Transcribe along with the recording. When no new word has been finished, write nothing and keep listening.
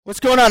What's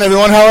going on,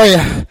 everyone? How are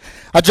you?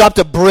 I dropped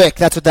a brick.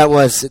 That's what that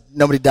was.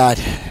 Nobody died.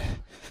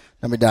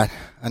 Nobody died.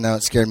 I know,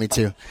 it scared me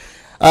too.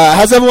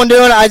 How's everyone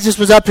doing? I just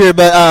was up here,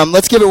 but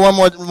let's give it one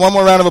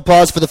more round of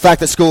applause for the fact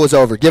that school is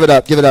over. Give it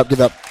up. Give it up. Give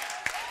it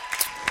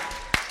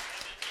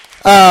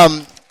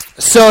up.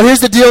 So here's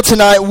the deal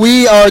tonight.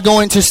 We are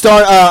going to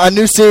start a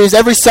new series.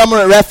 Every summer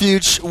at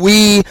Refuge,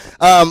 we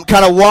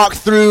kind of walk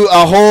through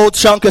a whole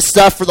chunk of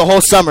stuff for the whole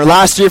summer.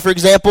 Last year, for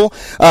example,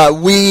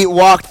 we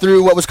walked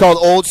through what was called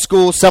Old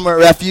School Summer at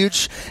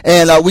Refuge,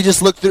 and we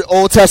just looked through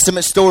Old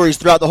Testament stories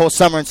throughout the whole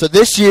summer. And so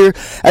this year,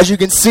 as you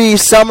can see,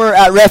 Summer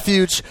at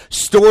Refuge,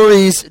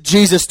 stories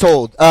Jesus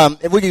told.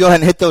 If we could go ahead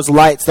and hit those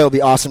lights, that would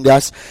be awesome,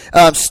 guys.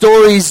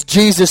 Stories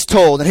Jesus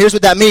told. And here's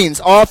what that means.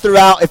 All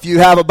throughout, if you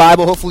have a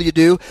Bible, hopefully you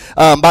do.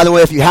 By the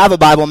way, if you have a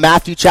Bible,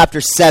 Matthew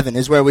chapter 7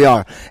 is where we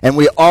are. And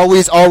we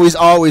always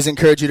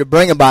encourage you to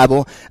bring a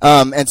Bible.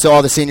 And so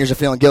all the seniors are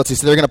feeling guilty.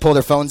 So they're going to pull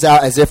their phones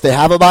out as if they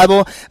have a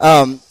Bible.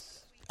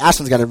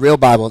 Ashlyn's got a real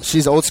Bible.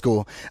 She's old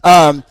school.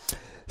 But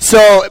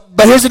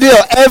here's the deal.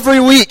 Every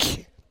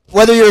week,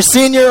 whether you're a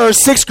senior or a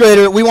sixth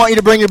grader, we want you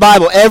to bring your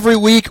Bible. Every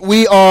week,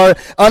 we are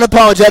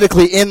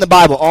unapologetically in the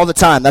Bible all the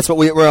time. That's what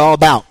we're all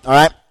about, all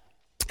right?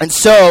 And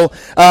so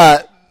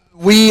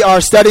we are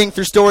studying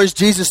through stories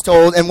Jesus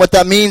told, and what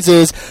that means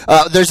is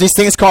there's these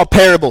things called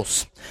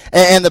parables.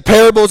 And the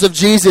parables of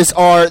Jesus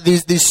are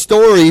these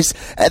stories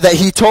that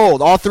he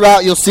told. All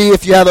throughout, you'll see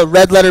if you have a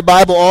red letter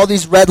Bible, all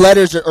these red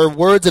letters are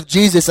words of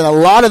Jesus, and a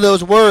lot of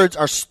those words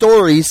are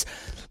stories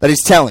that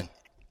he's telling.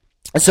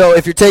 And so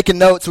if you're taking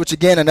notes, which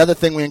again, another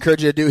thing we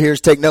encourage you to do here is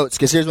take notes,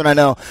 because here's what I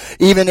know.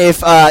 Even if,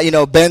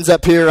 Ben's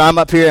up here, I'm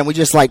up here, and we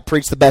just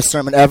preach the best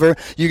sermon ever,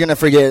 you're going to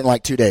forget it in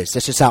 2 days.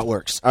 That's just how it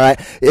works, all right?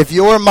 If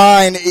your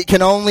mind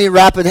can only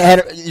wrap your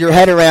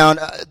head around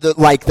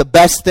the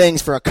best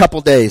things for a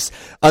couple days,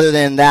 other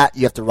than that,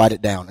 you have to write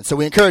it down. And so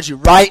we encourage you,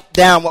 write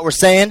down what we're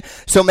saying.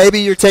 So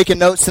maybe you're taking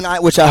notes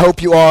tonight, which I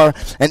hope you are.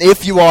 And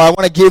if you are, I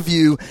want to give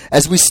you,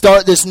 as we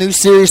start this new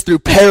series through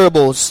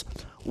parables,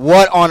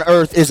 what on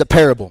earth is a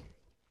parable?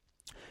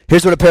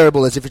 Here's what a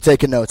parable is if you're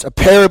taking notes. A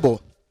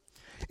parable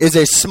is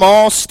a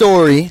small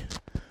story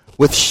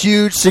with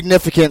huge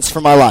significance for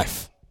my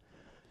life.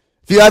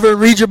 If you ever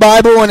read your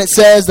Bible and it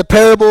says the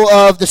parable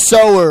of the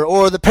sower,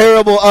 or the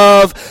parable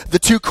of the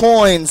 2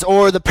 coins,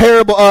 or the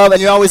parable of,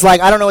 and you're always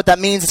like, I don't know what that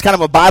means. It's kind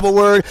of a Bible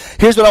word.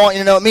 Here's what I want you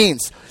to know it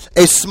means.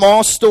 A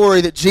small story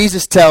that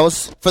Jesus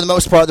tells, for the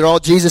most part, they're all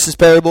Jesus'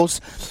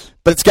 parables,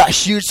 but it's got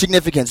huge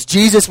significance.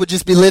 Jesus would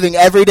just be living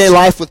everyday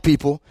life with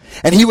people,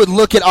 and he would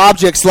look at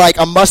objects like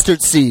a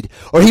mustard seed,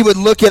 or he would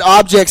look at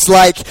objects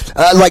like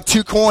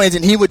 2 coins,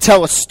 and he would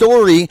tell a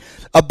story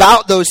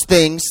about those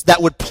things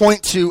that would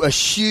point to a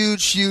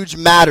huge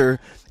matter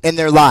in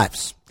their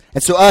lives.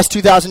 And so us,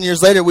 2,000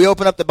 years later, we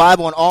open up the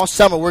Bible, and all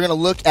summer we're going to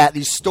look at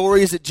these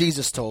stories that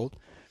Jesus told,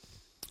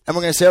 and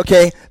we're going to say,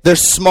 okay, they're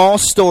small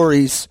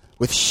stories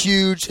with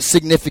huge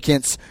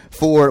significance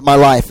for my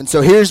life. And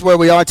so here's where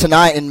we are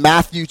tonight in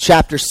Matthew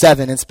chapter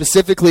 7. And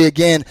specifically,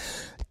 again,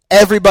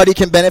 everybody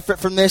can benefit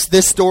from this.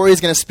 This story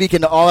is going to speak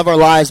into all of our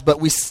lives, but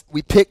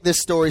we picked this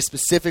story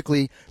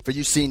specifically for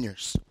you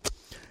seniors.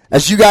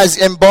 As you guys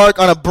embark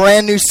on a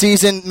brand new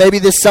season, maybe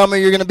this summer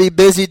you're going to be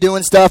busy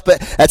doing stuff, but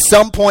at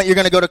some point you're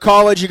going to go to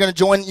college, you're going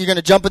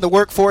to jump in the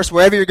workforce,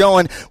 wherever you're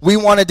going. We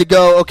wanted to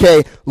go,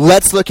 okay,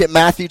 let's look at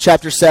Matthew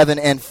chapter 7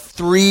 and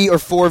 3 or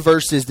 4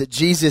 verses that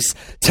Jesus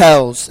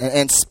tells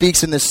and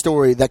speaks in this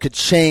story that could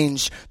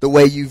change the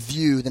way you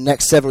view the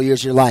next several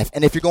years of your life.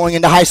 And if you're going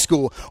into high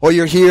school, or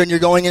you're here and you're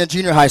going into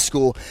junior high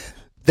school,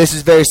 this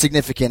is very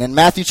significant. In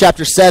Matthew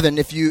chapter 7,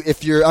 if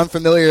you're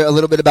unfamiliar a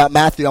little bit about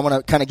Matthew, I want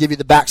to kind of give you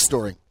the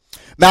backstory.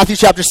 Matthew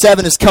chapter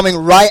 7 is coming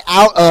right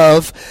out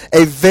of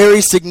a very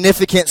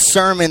significant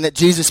sermon that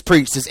Jesus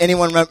preached. Does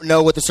anyone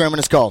know what the sermon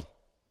is called?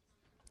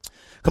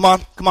 Come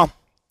on.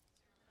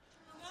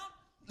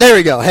 There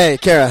we go. Hey,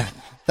 Kara,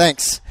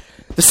 thanks.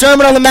 The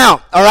Sermon on the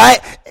Mount, all right?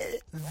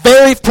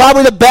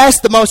 Probably the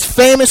best, the most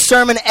famous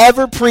sermon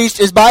ever preached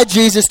is by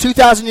Jesus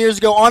 2,000 years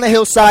ago on a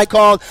hillside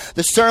called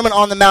the Sermon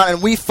on the Mount.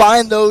 And we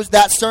find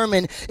that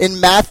sermon in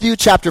Matthew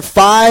chapter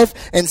 5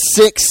 and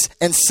 6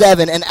 and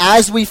 7. And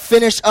as we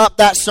finish up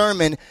that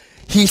sermon,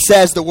 he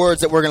says the words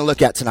that we're going to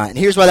look at tonight. And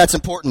here's why that's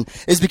important,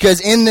 is because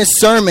in this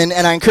sermon,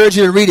 and I encourage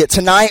you to read it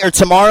tonight or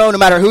tomorrow, no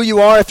matter who you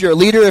are, if you're a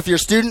leader, if you're a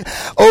student,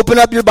 open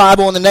up your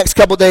Bible in the next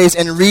couple days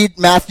and read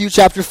Matthew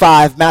chapter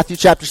 5, Matthew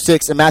chapter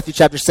 6, and Matthew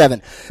chapter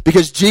 7.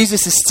 Because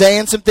Jesus is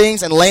saying some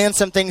things and laying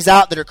some things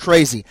out that are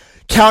crazy,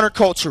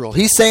 countercultural.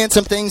 He's saying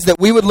some things that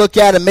we would look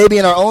at and maybe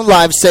in our own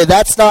lives say,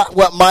 that's not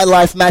what my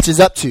life matches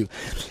up to.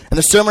 And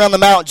the Sermon on the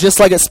Mount,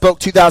 just like it spoke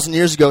 2,000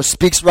 years ago,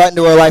 speaks right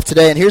into our life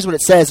today. And here's what it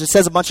says. It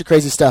says a bunch of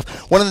crazy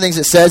stuff. One of the things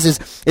it says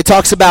is it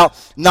talks about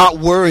not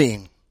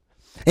worrying.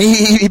 And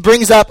he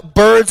brings up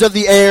birds of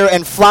the air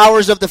and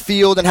flowers of the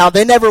field and how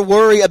they never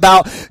worry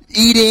about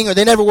eating or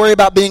they never worry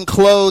about being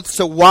clothed.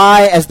 So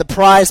why, as the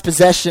prized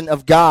possession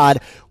of God,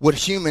 would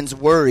humans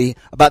worry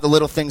about the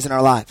little things in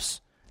our lives?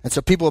 And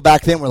so people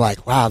back then were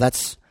like, wow,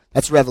 that's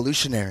That's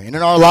revolutionary. And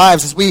in our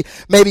lives, as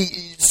maybe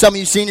some of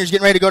you seniors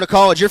getting ready to go to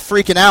college, you're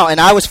freaking out.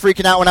 And I was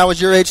freaking out when I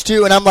was your age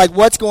too. And I'm like,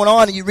 what's going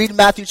on? And you read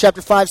Matthew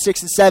chapter 5,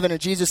 6, and 7,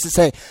 and Jesus is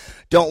saying,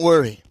 don't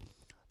worry.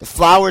 The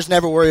flowers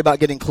never worry about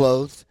getting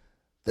clothed.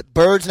 The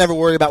birds never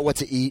worry about what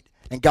to eat.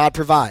 And God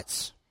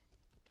provides.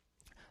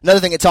 Another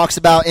thing it talks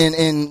about in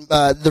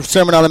the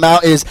Sermon on the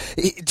Mount is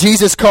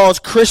Jesus calls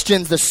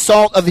Christians the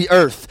salt of the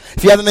earth.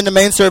 If you haven't been to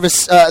main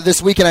service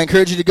this weekend, I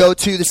encourage you to go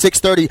to the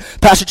 6:30.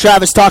 Pastor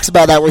Travis talks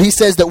about that, where he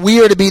says that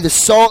we are to be the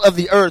salt of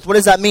the earth. What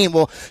does that mean?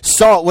 Well,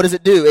 salt, what does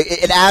it do?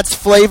 It adds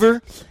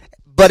flavor,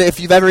 but if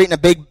you've ever eaten a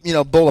big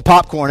bowl of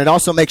popcorn, it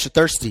also makes you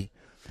thirsty.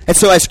 And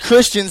so as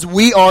Christians,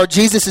 we are,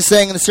 Jesus is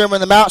saying in the Sermon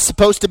on the Mount,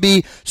 supposed to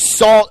be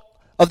salt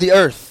of the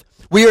earth.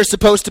 We are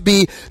supposed to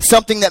be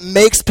something that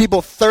makes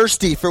people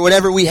thirsty for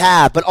whatever we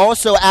have, but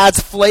also adds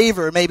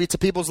flavor maybe to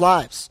people's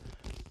lives.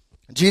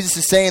 And Jesus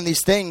is saying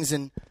these things,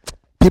 and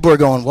people are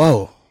going,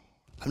 whoa,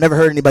 I've never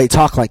heard anybody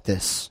talk like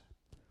this.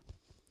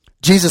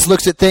 Jesus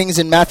looks at things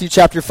in Matthew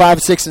chapter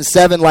 5, 6, and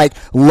 7 like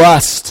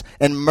lust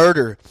and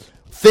murder.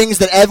 Things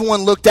that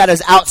everyone looked at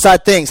as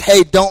outside things.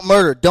 Hey, don't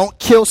murder. Don't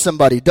kill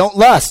somebody. Don't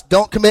lust.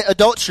 Don't commit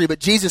adultery. But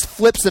Jesus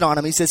flips it on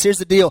him. He says, here's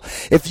the deal.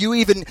 If you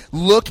even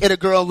look at a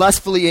girl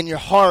lustfully in your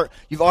heart,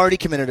 you've already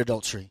committed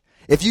adultery.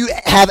 If you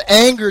have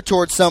anger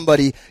towards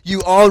somebody,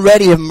 you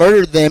already have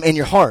murdered them in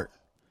your heart.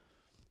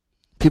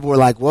 People were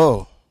like,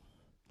 whoa.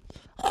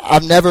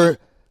 I've never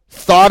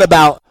thought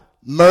about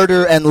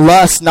murder and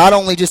lust, not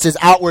only just as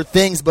outward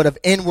things, but of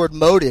inward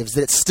motives,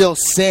 that it's still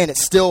sin,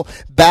 it's still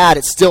bad,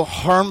 it's still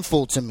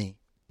harmful to me.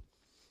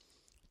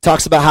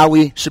 Talks about how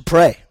we should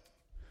pray.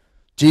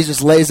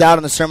 Jesus lays out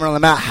in the Sermon on the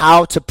Mount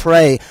how to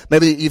pray.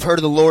 Maybe you've heard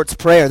of the Lord's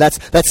Prayer.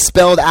 That's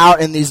spelled out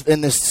in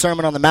this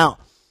Sermon on the Mount.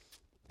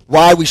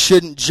 Why we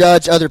shouldn't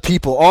judge other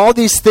people. All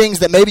these things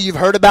that maybe you've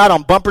heard about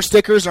on bumper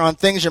stickers or on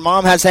things your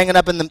mom has hanging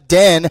up in the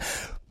den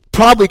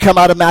probably come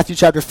out of Matthew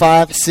chapter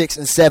 5, 6,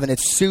 and 7.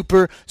 It's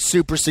super,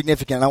 super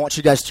significant. And I want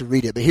you guys to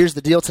read it. But here's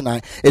the deal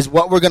tonight, is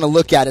what we're going to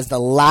look at is the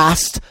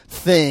last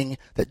thing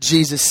that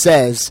Jesus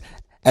says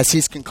as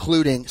he's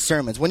concluding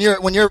sermons. When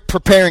you're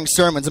preparing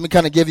sermons, let me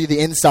kind of give you the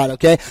insight,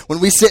 okay? When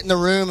we sit in the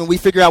room and we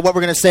figure out what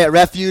we're going to say at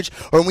Refuge,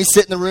 or when we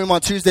sit in the room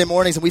on Tuesday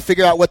mornings and we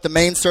figure out what the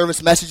main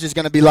service message is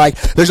going to be like,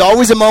 there's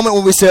always a moment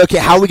when we say, okay,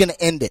 how are we going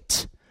to end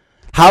it?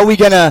 How are we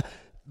going to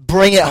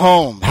bring it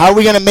home? How are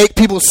we going to make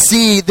people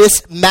see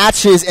this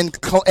matches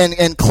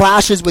and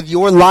clashes with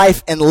your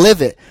life and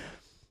live it?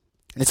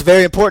 And it's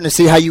very important to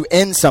see how you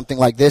end something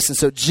like this. And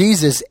so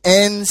Jesus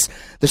ends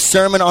the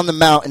Sermon on the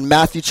Mount in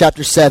Matthew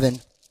chapter 7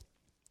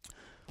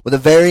 with a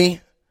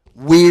very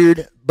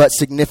weird but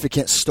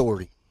significant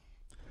story.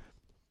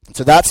 And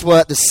so that's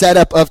what the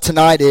setup of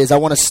tonight is. I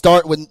want to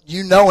start with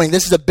you knowing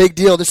this is a big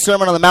deal. This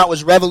Sermon on the Mount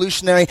was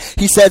revolutionary.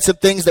 He said some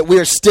things that we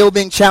are still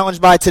being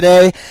challenged by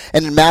today.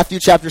 And in Matthew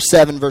chapter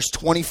 7, verse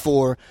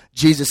 24,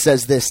 Jesus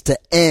says this to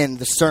end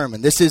the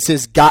sermon. This is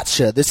his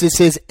gotcha. This is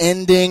his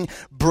ending,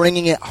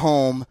 bringing it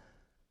home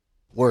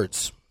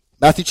words.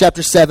 Matthew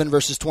chapter 7,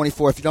 verses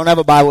 24. If you don't have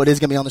a Bible, it is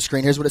going to be on the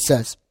screen. Here's what it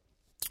says.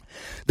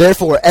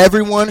 Therefore,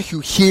 everyone who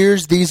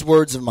hears these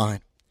words of mine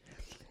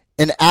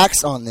and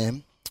acts on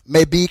them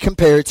may be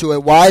compared to a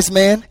wise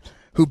man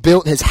who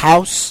built his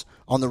house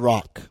on the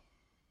rock.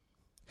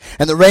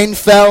 And the rain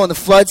fell, and the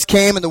floods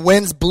came, and the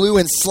winds blew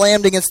and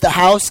slammed against the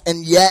house,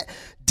 and yet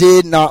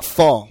did not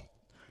fall,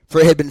 for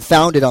it had been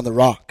founded on the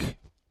rock.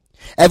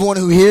 Everyone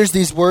who hears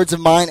these words of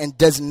mine and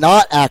does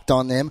not act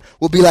on them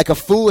will be like a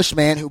foolish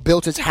man who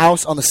built his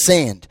house on the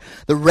sand.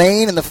 The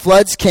rain and the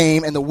floods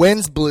came, and the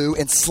winds blew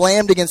and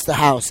slammed against the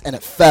house, and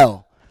it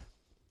fell.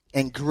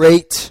 And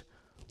great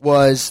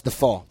was the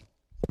fall.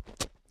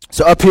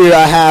 So up here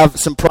I have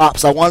some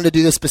props. I wanted to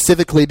do this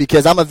specifically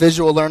because I'm a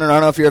visual learner. I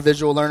don't know if you're a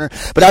visual learner,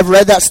 but I've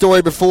read that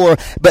story before.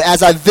 But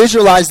as I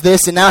visualize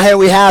this, and now here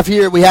we have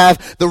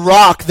the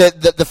rock,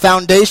 the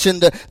foundation,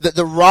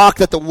 the rock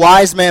that the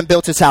wise man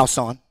built his house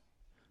on.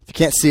 If you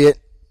can't see it,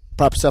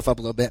 prop yourself up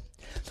a little bit.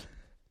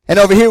 And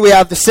over here we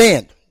have the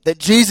sand. That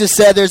Jesus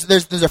said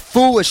there's a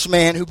foolish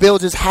man who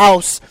builds his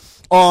house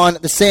on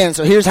the sand.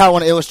 So here's how I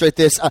want to illustrate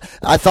this.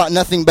 I thought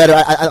nothing better.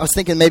 I was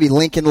thinking maybe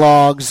Lincoln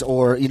Logs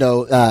or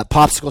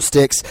popsicle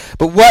sticks.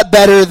 But what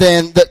better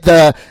than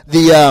the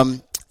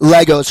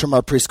Legos from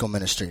our preschool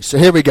ministry? So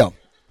here we go.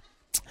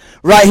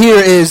 Right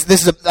here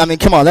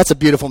come on, that's a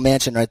beautiful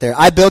mansion right there.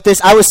 I built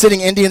this. I was sitting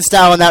Indian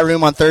style in that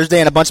room on Thursday,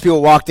 and a bunch of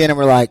people walked in and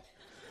were like,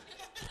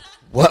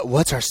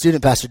 What's our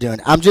student pastor doing?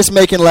 I'm just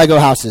making Lego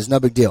houses. No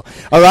big deal.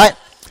 All right?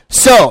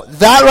 So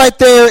that right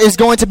there is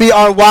going to be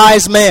our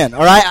wise man.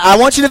 All right? I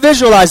want you to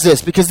visualize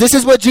this because this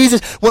is what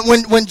Jesus,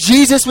 when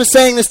Jesus was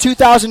saying this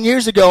 2,000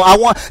 years ago, I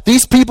want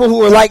these people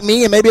who are like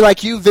me and maybe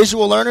like you,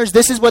 visual learners,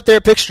 this is what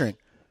they're picturing.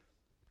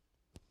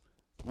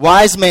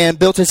 Wise man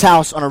built his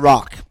house on a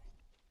rock.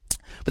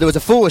 But there was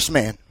a foolish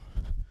man.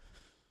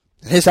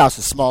 And his house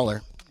is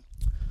smaller.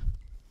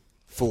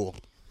 Fool.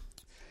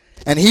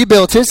 And he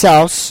built his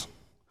house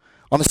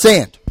on the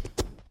sand.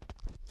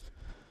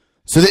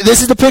 So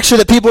this is the picture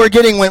that people are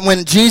getting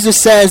when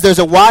Jesus says there's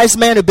a wise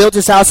man who built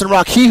his house on a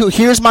rock. He who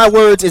hears my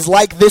words is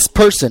like this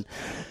person.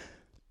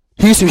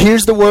 He who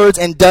hears the words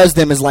and does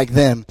them is like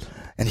them.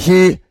 And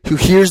he who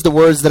hears the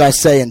words that I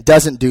say and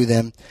doesn't do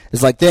them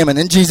is like them. And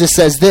then Jesus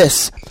says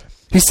this.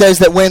 He says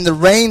that when the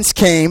rains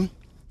came,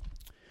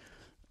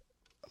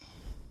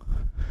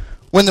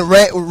 when the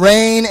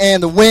rain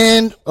and the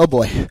wind, oh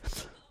boy,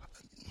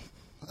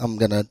 I'm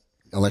going to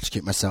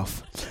electrocute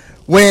myself.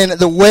 When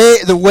the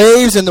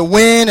waves and the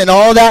wind and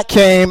all that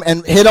came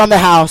and hit on the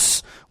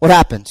house, what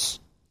happens?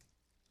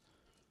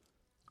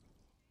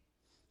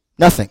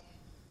 Nothing.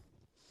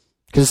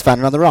 Because it's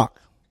founded on the rock.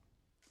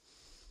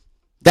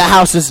 That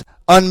house is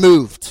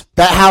unmoved.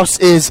 That house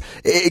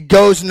it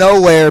goes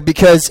nowhere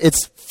because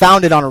it's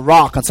founded on a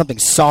rock, on something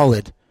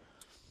solid.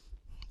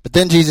 But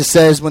then Jesus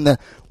says when the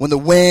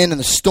wind and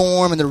the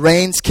storm and the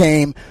rains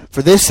came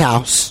for this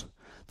house,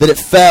 that it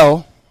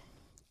fell,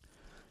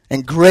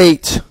 and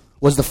great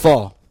was the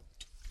fall.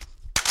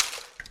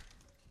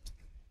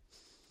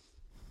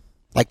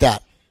 Like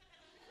that.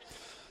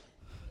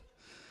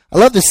 I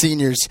love the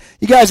seniors.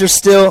 You guys are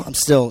I'm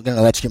still going to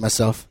electrocute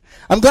myself.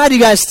 I'm glad you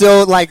guys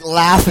still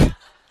laugh.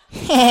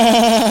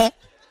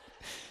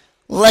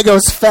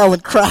 Legos fell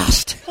and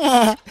crashed.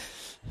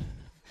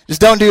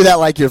 Just don't do that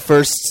like your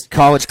first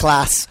college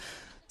class.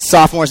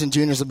 Sophomores and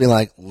juniors will be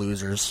like,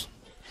 losers.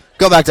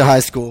 Go back to high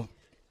school.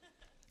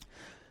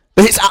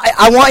 But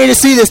I want you to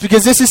see this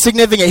because this is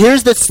significant.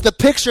 Here's the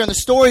picture and the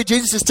story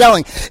Jesus is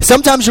telling.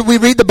 Sometimes we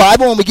read the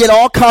Bible and we get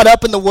all caught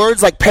up in the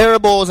words like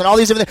parables and all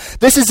these different things.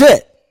 This is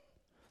it.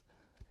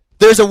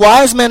 There's a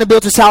wise man who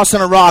built his house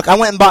on a rock. I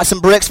went and bought some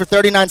bricks for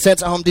 39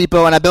 cents at Home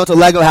Depot, and I built a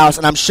Lego house,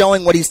 and I'm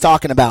showing what he's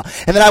talking about.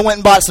 And then I went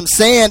and bought some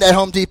sand at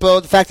Home Depot.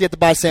 The fact that you have to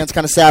buy sand is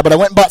kind of sad, but I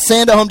went and bought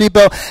sand at Home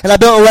Depot, and I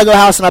built a Lego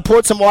house, and I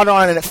poured some water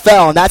on it, and it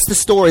fell. And that's the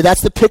story.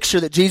 That's the picture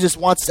that Jesus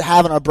wants to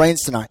have in our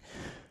brains tonight.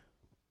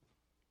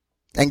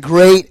 And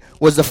great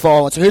was the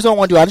fall. And so here's what I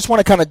want to do. I just want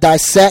to kind of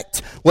dissect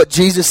what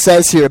Jesus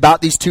says here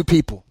about these two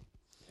people.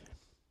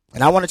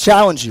 And I want to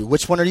challenge you.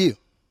 Which one are you?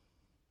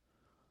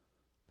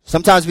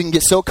 Sometimes we can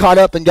get so caught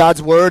up in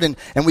God's word and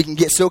we can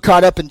get so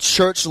caught up in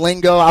church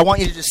lingo. I want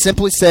you to just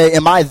simply say,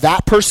 am I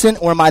that person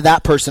or am I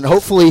that person?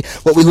 Hopefully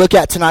what we look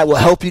at tonight will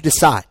help you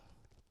decide.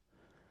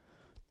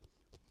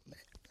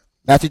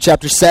 Matthew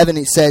chapter 7,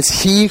 it says,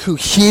 he who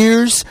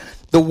hears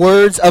the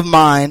words of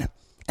mine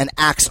and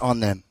acts on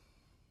them.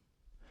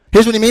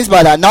 Here's what he means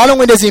by that. Not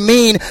only does he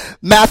mean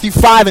Matthew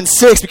 5 and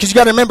 6, because you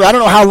got to remember, I don't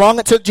know how long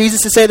it took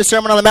Jesus to say the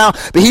Sermon on the Mount,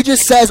 but he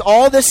just says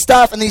all this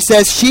stuff and he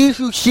says, he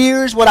who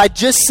hears what I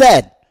just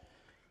said,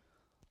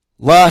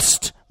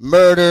 lust,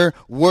 murder,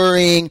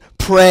 worrying,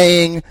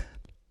 praying,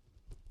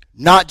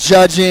 not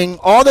judging,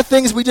 all the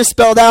things we just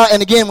spelled out.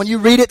 And again, when you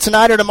read it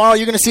tonight or tomorrow,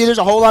 you're going to see there's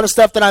a whole lot of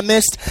stuff that I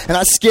missed and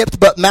I skipped.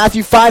 But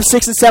Matthew 5,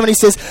 6, and 7, he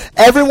says,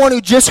 everyone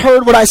who just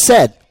heard what I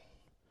said,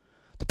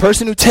 the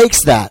person who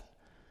takes that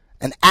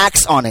and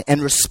acts on it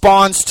and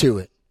responds to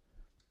it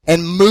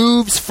and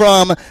moves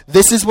from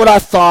this is what I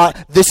thought,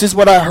 this is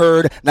what I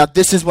heard, now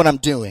this is what I'm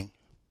doing,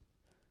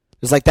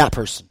 is like that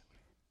person.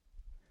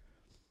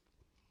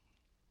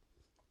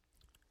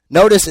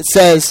 Notice it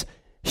says,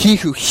 he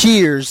who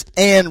hears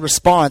and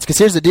responds. Because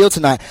here's the deal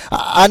tonight.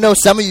 I know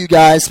some of you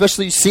guys,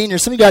 especially you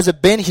seniors, some of you guys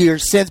have been here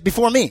since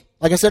before me,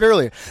 like I said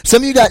earlier.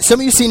 Some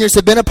of you seniors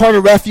have been a part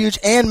of Refuge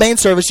and main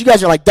service. You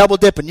guys are like double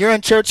dipping. You're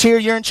in church here,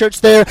 you're in church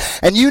there,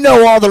 and you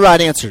know all the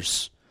right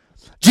answers.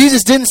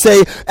 Jesus didn't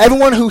say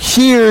everyone who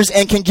hears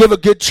and can give a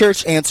good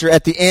church answer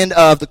at the end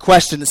of the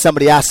question that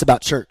somebody asks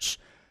about church.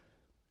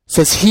 It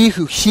says he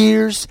who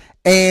hears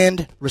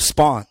and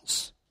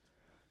responds.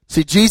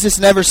 See, Jesus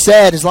never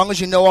said, as long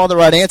as you know all the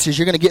right answers,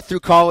 you're going to get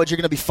through college, you're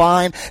going to be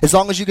fine. As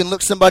long as you can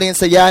look somebody and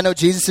say, yeah, I know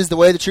Jesus is the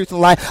way, the truth, and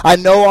the life. I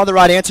know all the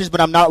right answers,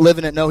 but I'm not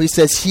living it. No, he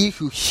says, he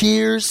who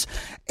hears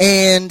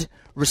and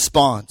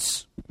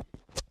responds.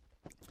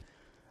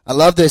 I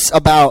love this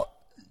about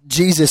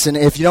Jesus, and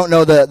if you don't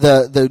know,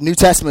 the New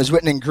Testament is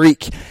written in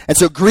Greek. And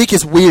so Greek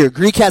is weird.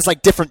 Greek has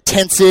like different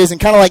tenses and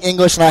kind of like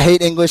English, and I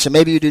hate English, and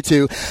maybe you do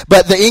too.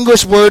 But the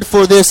English word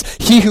for this,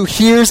 he who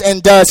hears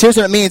and does, here's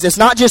what it means. It's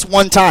not just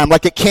one time.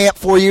 Like at camp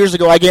 4 years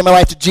ago, I gave my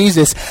life to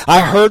Jesus.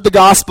 I heard the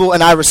gospel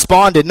and I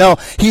responded. No,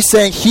 he's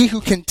saying he who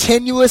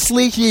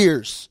continuously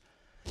hears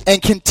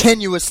and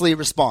continuously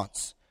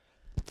responds.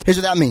 Here's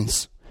what that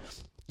means.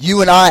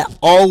 You and I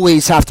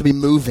always have to be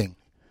moving.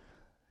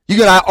 You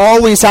and I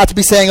always have to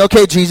be saying,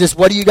 okay, Jesus,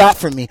 what do you got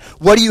for me?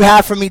 What do you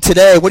have for me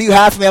today? What do you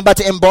have for me? I'm about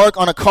to embark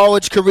on a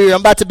college career.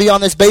 I'm about to be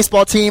on this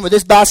baseball team or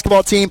this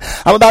basketball team.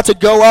 I'm about to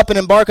go up and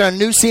embark on a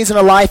new season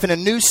of life in a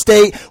new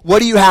state.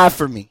 What do you have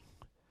for me?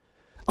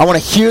 I want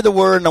to hear the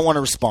word and I want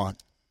to respond.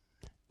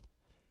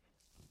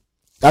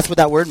 That's what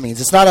that word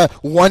means. It's not a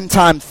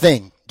one-time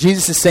thing.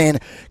 Jesus is saying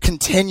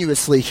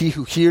continuously, he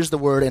who hears the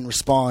word and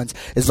responds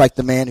is like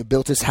the man who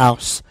built his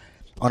house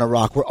on a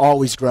rock. We're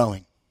always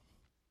growing.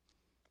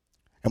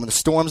 And when the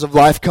storms of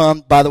life come,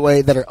 by the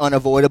way, that are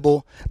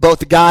unavoidable, both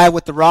the guy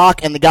with the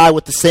rock and the guy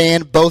with the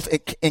sand both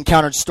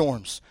encountered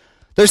storms.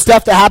 There's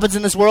stuff that happens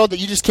in this world that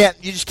you just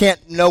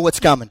can't know what's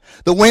coming.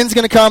 The wind's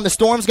going to come, the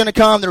storm's going to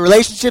come, the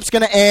relationship's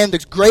going to end, the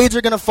grades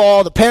are going to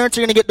fall, the parents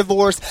are going to get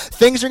divorced,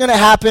 things are going to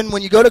happen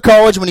when you go to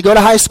college, when you go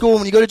to high school,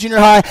 when you go to junior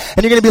high,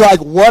 and you're going to be like,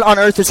 what on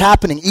earth is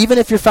happening? Even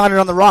if you're founded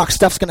on the rock,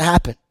 stuff's going to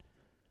happen.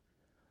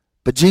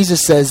 But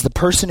Jesus says the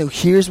person who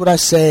hears what I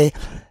say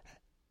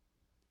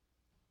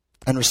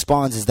and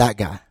responds is that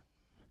guy.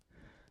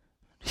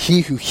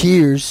 He who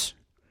hears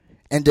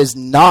and does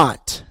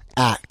not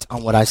act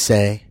on what I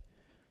say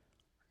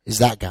is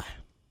that guy.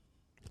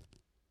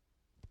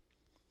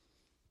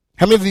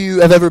 How many of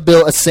you have ever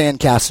built a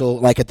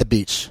sandcastle like at the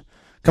beach?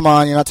 Come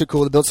on, you're not too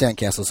cool to build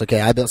sandcastles.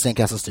 Okay, I built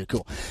sandcastles too.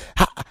 Cool.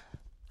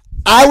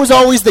 I was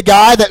always the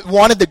guy that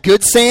wanted the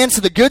good sand, so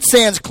the good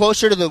sand's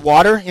closer to the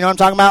water. You know what I'm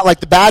talking about? Like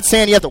the bad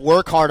sand, you have to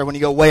work harder when you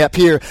go way up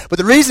here. But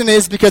the reason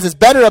is because it's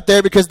better up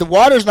there because the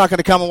water's not going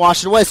to come and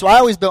wash it away. So I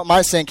always built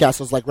my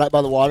sandcastles like right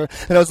by the water.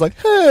 And I was like,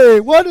 hey,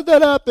 why did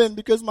that happen?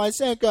 Because my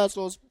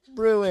sandcastle's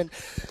ruined.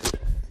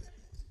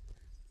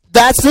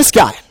 That's this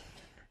guy.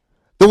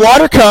 The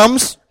water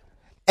comes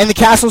and the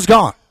castle's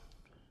gone.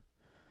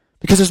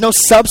 Because there's no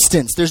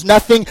substance. There's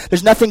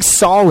nothing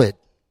solid.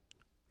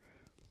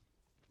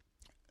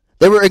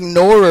 They were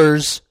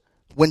ignorers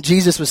when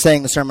Jesus was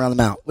saying the Sermon on the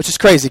Mount, which is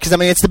crazy because,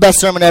 it's the best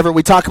sermon ever.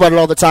 We talk about it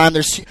all the time.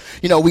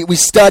 We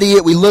study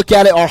it. We look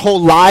at it. Our whole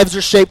lives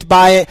are shaped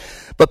by it.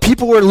 But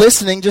people were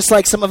listening just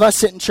like some of us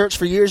sit in church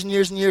for years and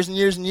years and years and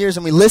years and years,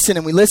 and we listen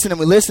and we listen and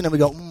we listen and we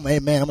go, hey,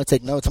 man, I'm going to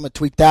take notes. I'm going to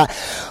tweak that.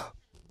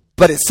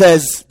 But it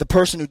says the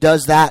person who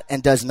does that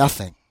and does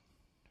nothing.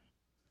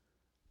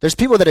 There's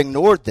people that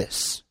ignored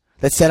this.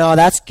 That said, oh,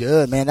 that's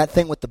good, man. That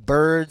thing with the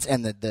birds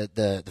and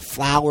the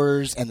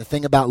flowers and the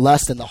thing about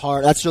lust in the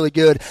heart, that's really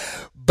good.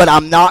 But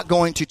I'm not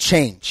going to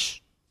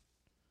change.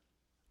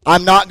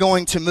 I'm not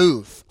going to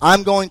move.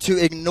 I'm going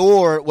to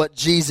ignore what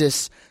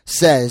Jesus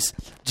says.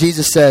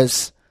 Jesus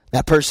says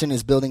that person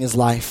is building his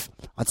life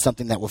on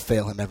something that will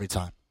fail him every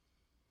time.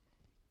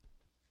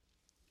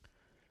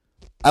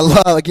 I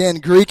love, again,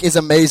 Greek is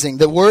amazing.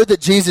 The word that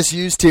Jesus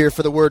used here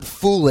for the word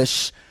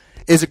foolish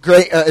is a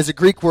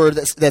Greek word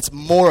that's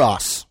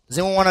moros. Does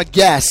anyone want to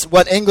guess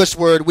what English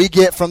word we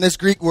get from this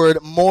Greek word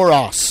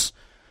moros?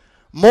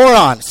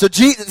 Moron. So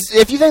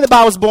if you think the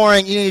Bible's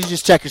boring, you need to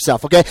just check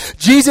yourself, okay?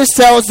 Jesus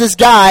tells this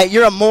guy,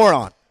 you're a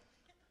moron.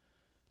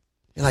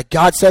 You're like,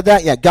 God said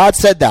that? Yeah, God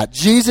said that.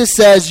 Jesus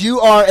says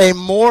you are a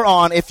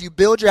moron if you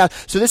build your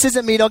house. So this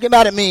isn't me. Don't get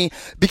mad at me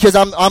because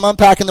I'm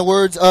unpacking the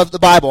words of the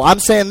Bible. I'm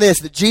saying this,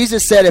 that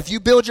Jesus said if you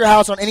build your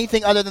house on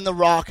anything other than the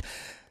rock,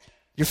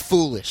 you're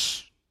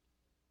foolish.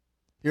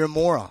 You're a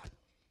moron.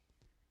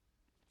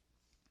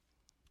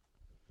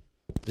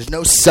 There's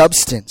no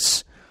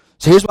substance.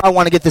 So here's why I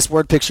want to get this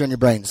word picture in your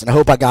brains, and I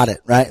hope I got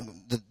it, right?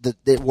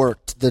 It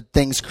worked. The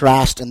things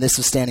crashed, and this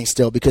is standing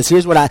still. Because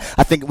here's what I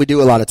think we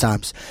do a lot of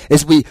times,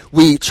 is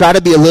we try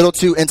to be a little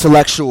too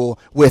intellectual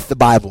with the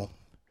Bible.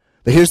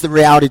 But here's the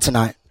reality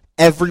tonight.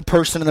 Every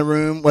person in the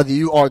room, whether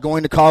you are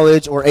going to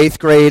college or 8th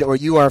grade or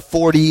you are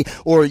 40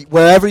 or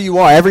wherever you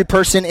are, every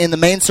person in the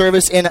main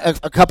service in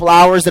a couple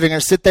hours that are going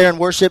to sit there and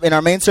worship in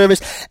our main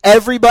service,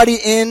 everybody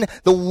in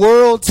the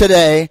world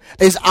today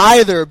is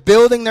either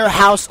building their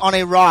house on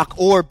a rock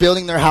or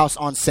building their house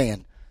on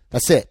sand.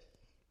 That's it.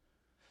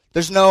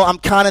 There's no, I'm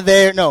kind of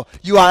there. No,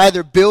 you are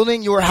either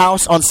building your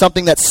house on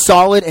something that's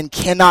solid and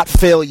cannot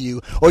fail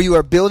you, or you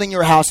are building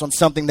your house on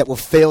something that will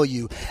fail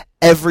you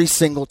every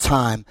single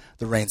time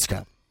the rains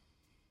come.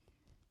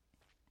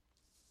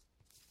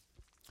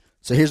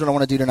 So here's what I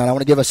want to do tonight. I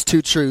want to give us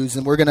 2 truths,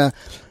 and we're going to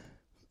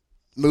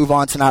move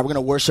on tonight. We're going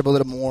to worship a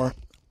little more.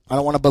 I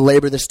don't want to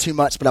belabor this too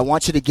much, but I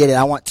want you to get it.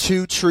 I want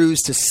 2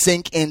 truths to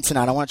sink in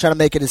tonight. I want to try to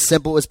make it as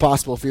simple as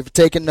possible. If you're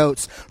taking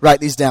notes, write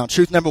these down.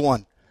 Truth number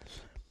 1.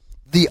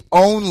 The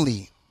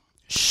only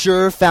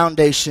sure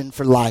foundation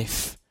for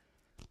life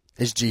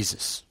is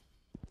Jesus.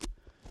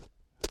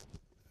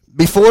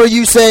 Before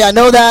you say, I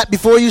know that,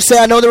 before you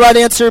say, I know the right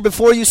answer,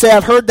 before you say,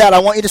 I've heard that, I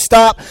want you to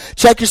stop,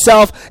 check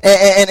yourself,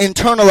 and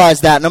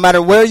internalize that, no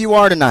matter where you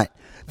are tonight.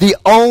 The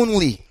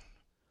only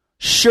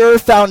sure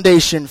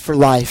foundation for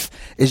life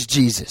is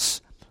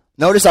Jesus.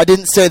 Notice I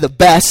didn't say the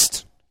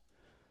best.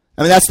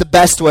 That's the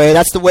best way.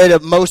 That's the way to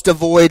most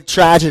avoid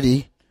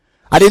tragedy.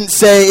 I didn't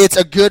say it's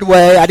a good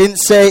way. I didn't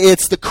say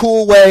it's the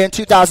cool way in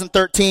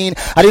 2013.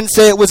 I didn't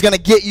say it was going to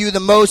get you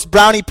the most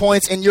brownie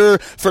points in your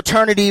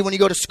fraternity when you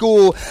go to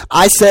school.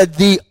 I said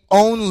the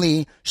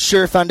only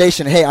sure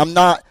foundation. Hey, I'm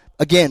not,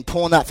 again,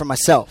 pulling that for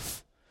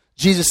myself.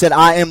 Jesus said,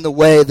 I am the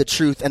way, the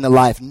truth, and the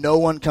life. No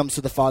one comes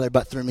to the Father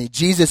but through me.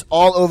 Jesus,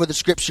 all over the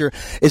Scripture,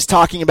 is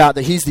talking about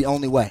that he's the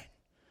only way.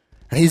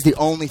 And he's the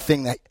only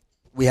thing that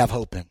we have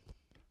hope in.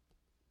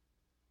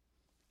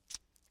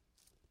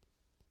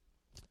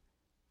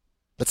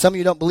 But some of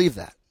you don't believe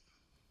that.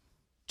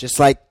 Just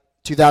like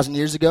 2,000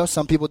 years ago,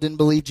 some people didn't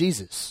believe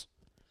Jesus.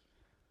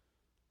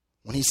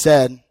 When he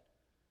said,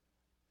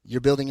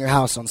 you're building your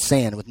house on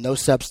sand with no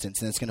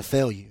substance and it's going to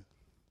fail you.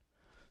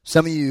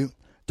 Some of you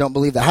don't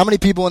believe that. How many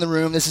people in the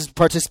room, this is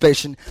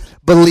participation,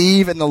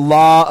 believe in the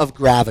law of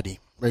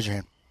gravity? Raise your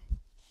hand.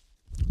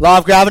 Law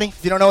of gravity.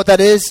 If you don't know what that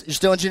is, you're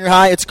still in junior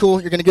high. It's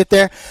cool. You're going to get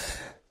there.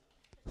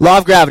 Law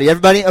of gravity.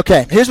 Everybody?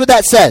 Okay. Here's what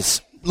that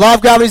says. Law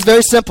of gravity is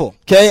very simple.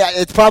 Okay.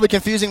 It's probably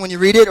confusing when you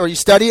read it or you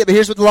study it, but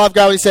here's what the law of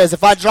gravity says.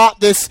 If I drop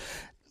this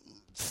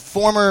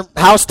former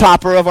house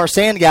topper of our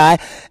sand guy,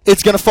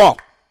 it's going to fall.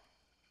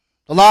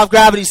 The law of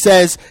gravity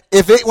says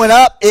if it went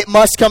up, it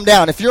must come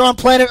down. If you're on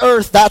planet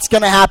Earth, that's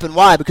going to happen.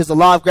 Why? Because the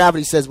law of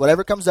gravity says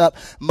whatever comes up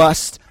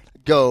must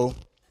go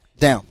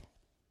down.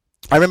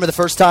 I remember the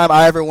first time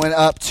I ever went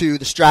up to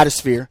the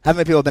stratosphere. How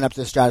many people have been up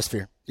to the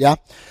stratosphere? Yeah?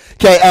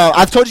 Okay,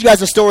 I've told you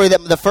guys a story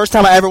that the first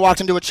time I ever walked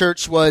into a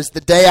church was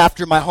the day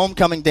after my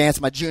homecoming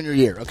dance my junior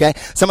year, okay?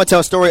 So I'm going to tell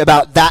a story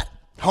about that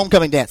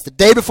homecoming dance. The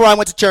day before I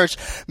went to church,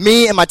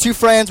 me and my two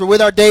friends were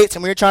with our dates,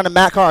 and we were trying to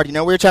mac hard. You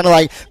know, we were trying to,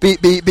 like,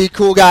 be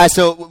cool guys.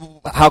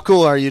 So how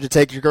cool are you to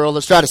take your girl to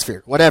the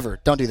stratosphere? Whatever.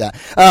 Don't do that.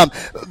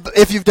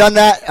 If you've done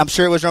that, I'm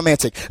sure it was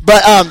romantic.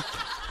 But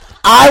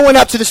I went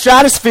up to the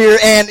stratosphere,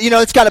 and, you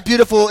know, it's got a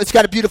beautiful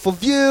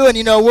view, and,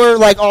 you know, we're,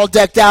 like, all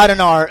decked out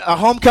in our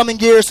homecoming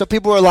gear, so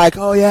people were like,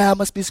 oh, yeah, it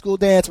must be school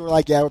dance. And we're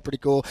like, yeah, we're pretty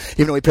cool,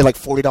 even though we paid, like,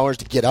 $40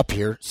 to get up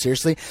here,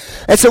 seriously.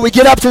 And so we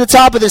get up to the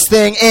top of this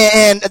thing,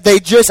 and they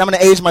just, I'm going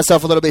to age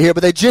myself a little bit here, but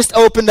they just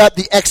opened up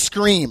the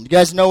X-Scream. You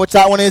guys know what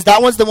that one is?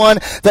 That one's the one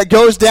that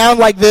goes down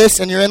like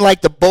this, and you're in,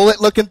 like, the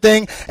bullet-looking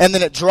thing, and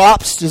then it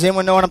drops. Does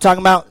anyone know what I'm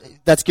talking about?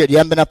 That's good. You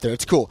haven't been up there.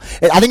 It's cool.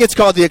 I think it's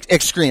called the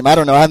Extreme. I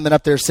don't know. I haven't been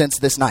up there since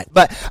this night.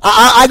 But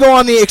I go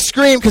on the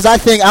Extreme because I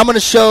think I'm going to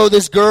show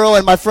this girl,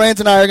 and my friends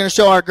and I are going to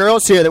show our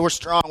girls here that we're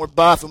strong, we're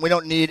buff, and we're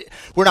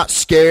not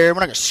scared. We're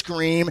not going to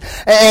scream.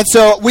 And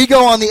so we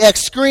go on the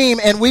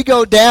Extreme, and we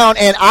go down,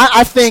 and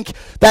I think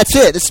that's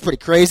it. This is pretty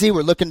crazy.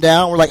 We're looking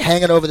down. We're like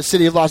hanging over the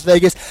city of Las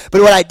Vegas.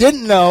 But what I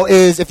didn't know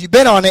is if you've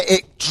been on it,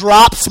 it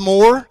drops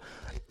more,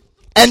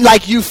 and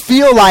like you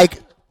feel like,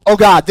 oh,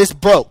 God, this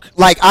broke.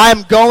 Like,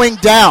 I'm going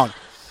down.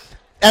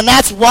 And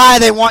that's why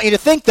they want you to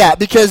think that,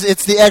 because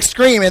it's the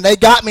X-Scream, and they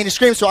got me to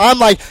scream. So I'm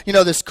like, you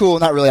know, this cool.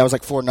 Not really. I was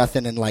like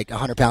 4-0 and like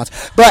 100 pounds.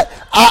 But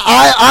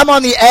I'm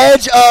on the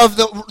edge of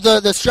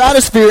the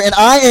stratosphere, and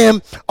I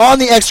am on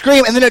the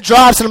X-Scream, and then it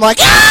drops, and I'm like,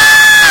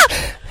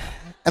 ah!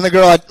 And the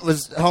girl I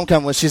was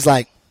homecoming with, she's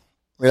like,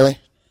 really?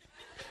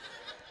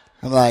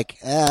 I'm like,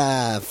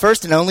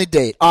 first and only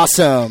date.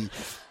 Awesome.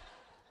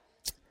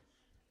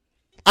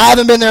 I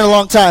haven't been there in a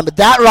long time, but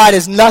that ride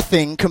is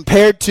nothing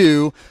compared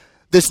to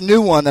this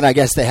new one that I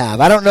guess they have.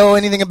 I don't know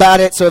anything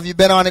about it, so if you've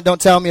been on it, don't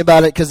tell me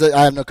about it because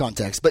I have no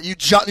context. But you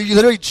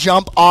literally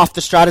jump off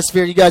the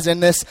stratosphere. You guys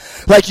in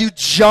this? Like you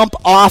jump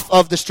off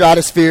of the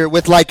stratosphere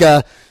with like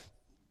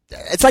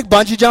it's like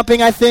bungee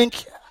jumping, I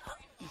think.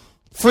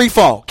 Free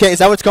fall. Okay, is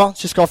that what it's called?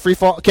 It's just called free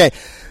fall? Okay.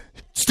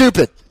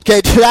 Stupid. Okay,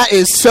 that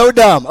is so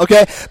dumb,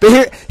 okay?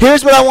 But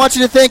here's what I want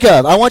you to think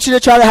of. I want you to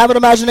try to have an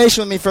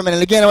imagination with me for a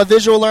minute. Again, I'm a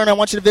visual learner. I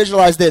want you to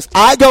visualize this.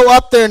 I go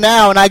up there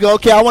now, and I go,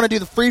 okay, I want to do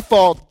the free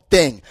fall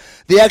thing.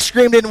 The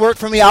X-Scream didn't work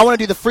for me. I want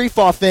to do the free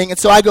fall thing. And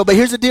so I go, but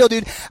here's the deal,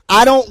 dude.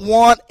 I don't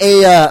want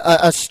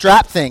a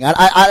strap thing.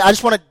 I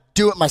just want to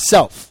do it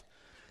myself.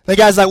 The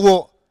guy's like,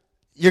 well,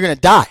 you're going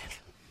to die.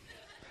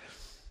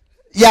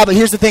 Yeah, but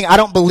here's the thing. I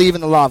don't believe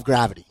in the law of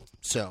gravity.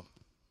 So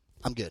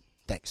I'm good.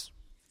 Thanks.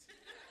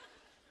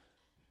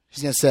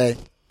 He's going to say,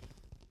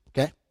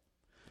 okay,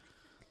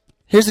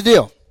 here's the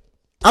deal.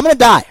 I'm going to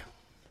die.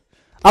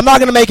 I'm not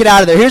going to make it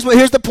out of there.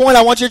 Here's the point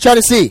I want you to try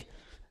to see.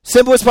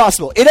 Simple as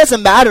possible. It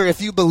doesn't matter if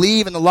you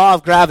believe in the law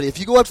of gravity. If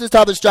you go up to the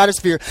top of the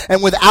stratosphere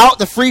and without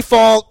the free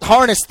fall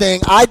harness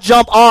thing, I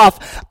jump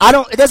off,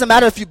 it doesn't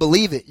matter if you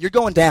believe it. You're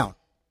going down.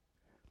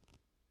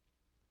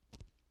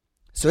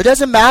 So it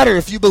doesn't matter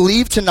if you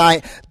believe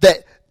tonight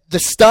that the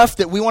stuff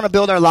that we want to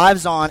build our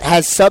lives on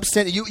has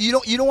substance. You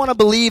don't want to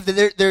believe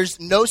that there's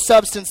no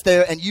substance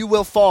there and you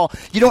will fall.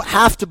 You don't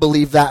have to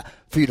believe that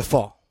for you to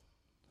fall.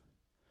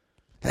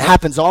 It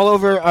happens all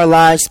over our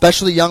lives,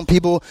 especially young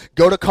people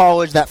go to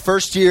college that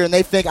first year and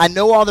they think, I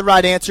know all the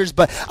right answers,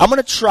 but I'm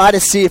going to try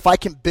to see if I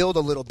can build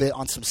a little bit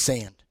on some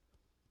sand.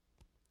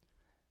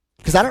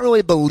 Because I don't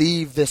really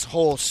believe this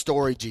whole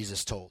story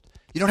Jesus told.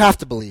 You don't have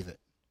to believe it.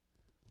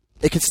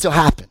 It can still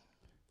happen.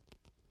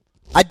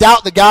 I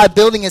doubt the guy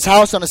building his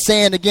house on the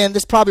sand, again,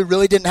 this probably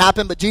really didn't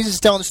happen, but Jesus is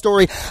telling the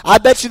story. I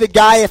bet you the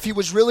guy, if he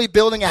was really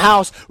building a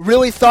house,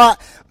 really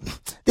thought,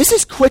 this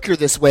is quicker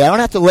this way. I don't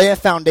have to lay a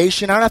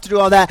foundation. I don't have to do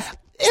all that.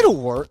 It'll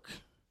work.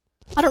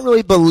 I don't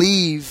really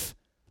believe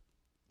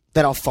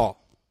that I'll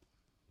fall.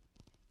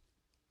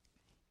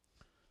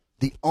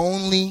 The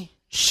only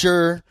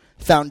sure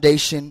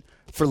foundation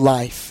for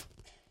life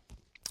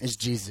is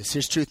Jesus.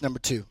 Here's truth number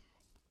 2.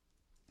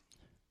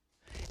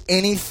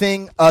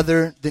 Anything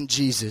other than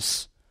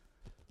Jesus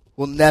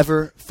will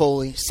never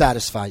fully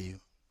satisfy you.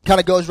 Kind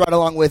of goes right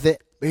along with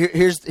it. But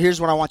here's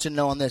what I want you to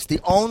know on this.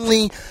 The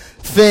only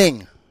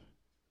thing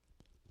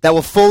that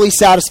will fully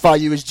satisfy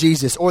you is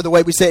Jesus. Or the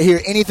way we say it here,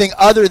 anything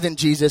other than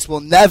Jesus will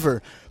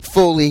never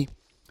fully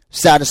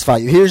satisfy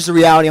you. Here's the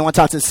reality. I want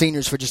to talk to the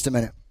seniors for just a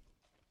minute.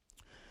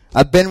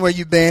 I've been where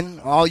you've been.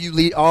 All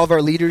of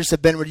our leaders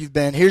have been where you've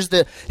been. Here's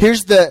the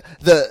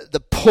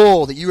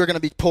pull that you are going to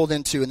be pulled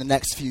into in the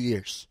next few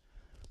years.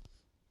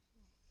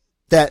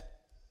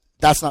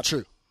 that's not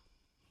true.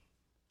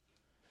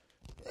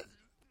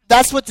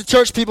 That's what the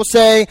church people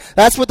say.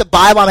 That's what the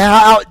Bible, I mean,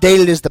 how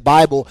outdated is the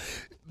Bible?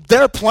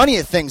 There are plenty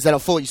of things that will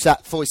fully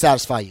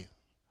satisfy you.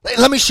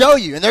 Let me show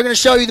you. And they're going to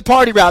show you the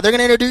party route. They're going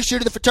to introduce you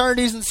to the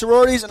fraternities and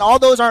sororities, and all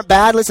those aren't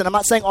bad. Listen, I'm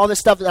not saying all this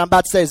stuff that I'm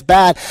about to say is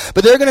bad,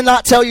 but they're going to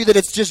not tell you that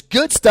it's just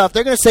good stuff.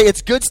 They're going to say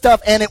it's good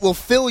stuff, and it will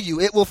fill you.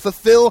 It will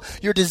fulfill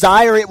your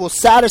desire. It will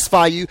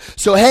satisfy you.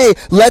 So, hey,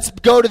 let's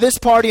go to this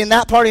party and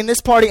that party and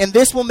this party, and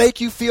this will make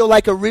you feel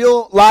like a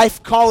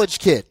real-life college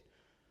kid.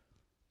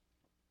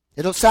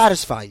 It'll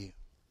satisfy you.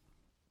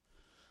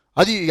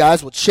 Other you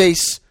guys will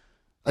chase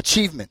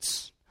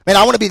achievements. Man,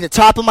 I want to be the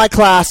top of my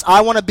class.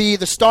 I want to be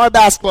the star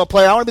basketball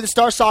player. I want to be the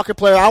star soccer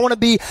player. I want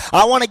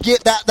to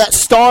get that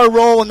star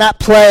role in that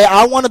play.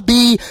 I want to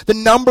be the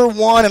number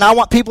one, and I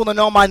want people to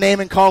know my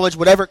name in college,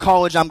 whatever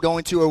college I'm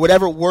going to or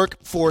whatever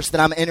workforce that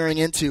I'm entering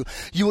into.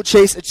 You will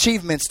chase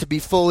achievements to be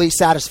fully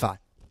satisfied.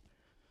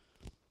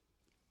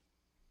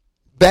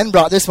 Ben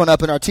brought this one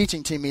up in our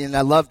teaching team meeting, and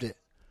I loved it.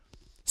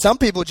 Some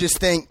people just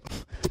think,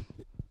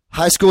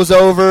 high school's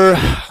over,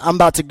 I'm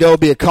about to go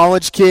be a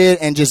college kid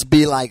and just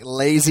be like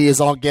lazy as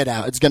all get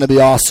out. It's going to be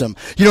awesome.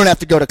 You don't have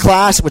to go to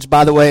class, which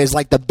by the way is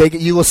like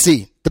you will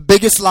see. The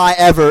biggest lie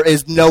ever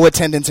is no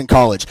attendance in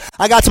college.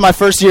 I got to my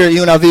first year at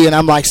UNLV and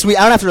I'm like, sweet,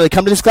 I don't have to really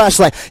come to this class. She's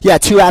like, yeah,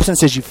 2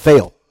 absences, you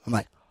fail. I'm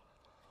like,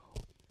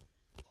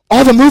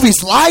 all the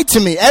movies lied to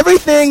me.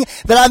 Everything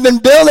that I've been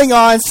building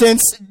on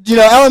since,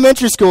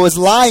 elementary school is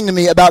lying to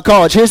me about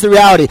college. Here's the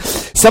reality.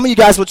 Some of you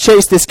guys will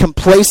chase this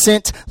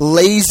complacent,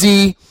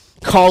 lazy,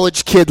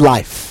 college kid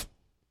life.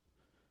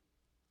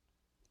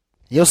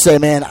 You'll say,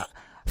 man,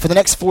 for the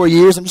next 4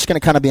 years, I'm just going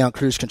to kind of be on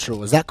cruise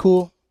control. Is that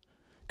cool?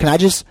 Can I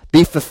just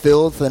be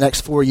fulfilled for the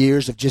next 4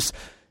 years of just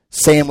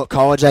saying what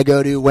college I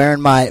go to,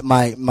 wearing my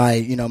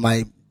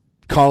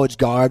college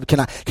garb?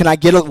 Can I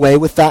get away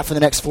with that for the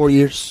next 4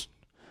 years?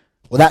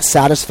 Will that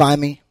satisfy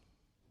me?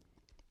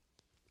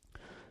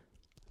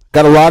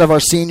 Got a lot of our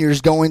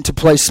seniors going to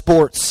play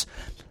sports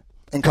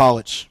in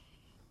college.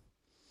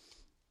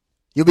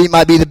 You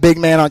might be the big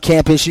man on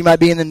campus. You might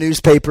be in the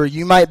newspaper.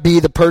 You might be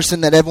the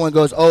person that everyone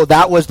goes, oh,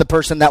 that was the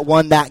person that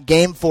won that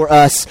game for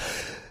us.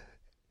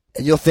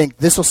 And you'll think,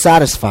 this will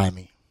satisfy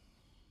me.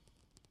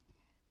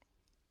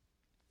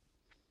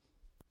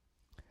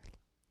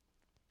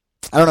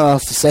 I don't know how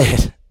else to say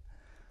it.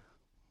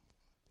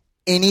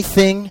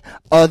 Anything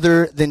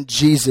other than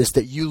Jesus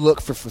that you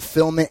look for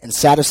fulfillment and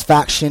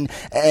satisfaction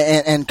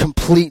and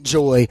complete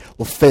joy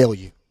will fail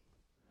you.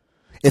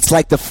 It's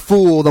like the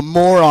fool, the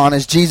moron,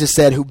 as Jesus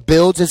said, who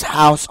builds his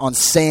house on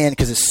sand,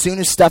 because as soon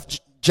as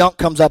junk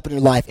comes up in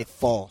your life, it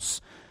falls.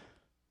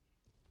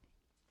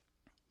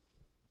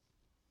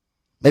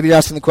 Maybe you're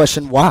asking the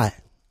question, why?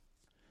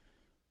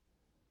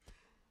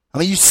 I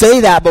mean, you say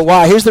that, but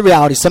why? Here's the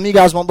reality. Some of you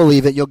guys won't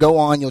believe it. You'll go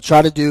on, you'll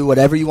try to do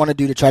whatever you want to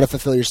do to try to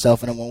fulfill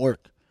yourself, and it won't work.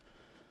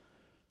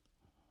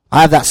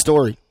 I have that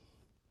story.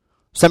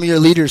 Some of your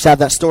leaders have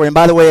that story. And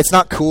by the way, it's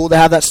not cool to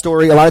have that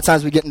story. A lot of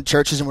times we get in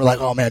churches and we're like,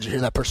 oh man, did you hear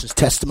that person's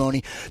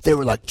testimony? They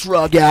were like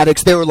drug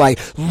addicts. They were like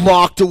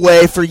locked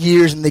away for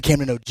years and they came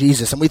to know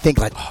Jesus. And we think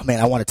like, oh man,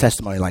 I want a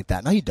testimony like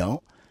that. No, you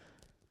don't.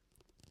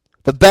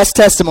 The best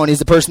testimony is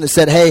the person that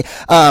said, hey,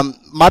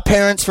 my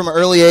parents from an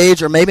early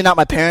age, or maybe not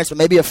my parents, but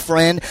maybe a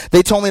friend,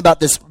 they told me about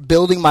this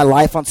building my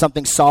life on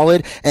something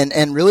solid.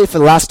 And really for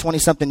the last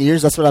 20-something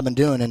years, that's what I've been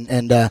doing.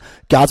 And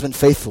God's been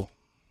faithful.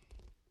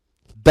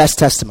 Best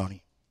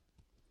testimony.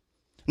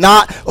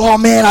 Not, oh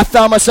man, I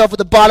found myself at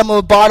the bottom of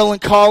a bottle in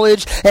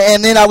college,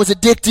 and then I was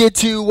addicted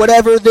to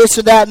whatever, this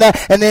or that,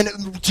 and then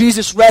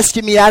Jesus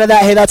rescued me out of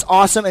that. Hey, that's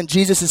awesome, and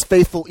Jesus is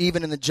faithful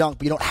even in the junk,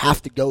 but you don't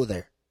have to go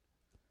there.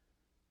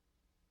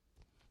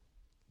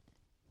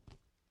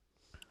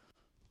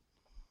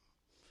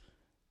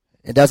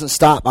 It doesn't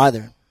stop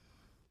either.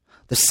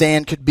 The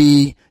sand could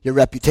be your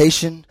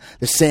reputation.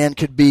 The sand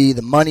could be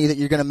the money that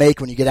you're going to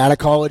make when you get out of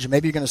college. Or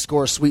maybe you're going to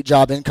score a sweet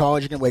job in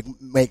college. You're going to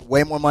make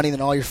way more money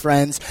than all your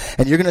friends.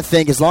 And you're going to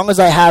think, as long as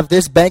I have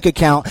this bank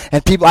account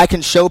and people, I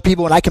can show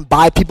people and I can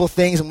buy people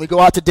things and we go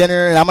out to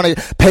dinner and I'm going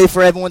to pay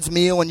for everyone's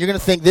meal. And you're going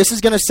to think, this is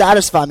going to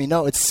satisfy me.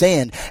 No, it's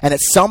sand. And at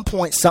some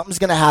point, something's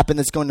going to happen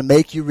that's going to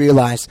make you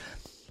realize,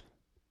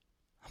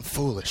 I'm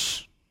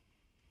foolish.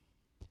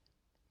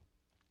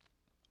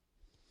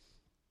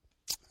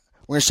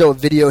 We're going to show a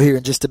video here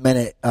in just a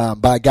minute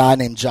by a guy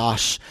named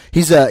Josh.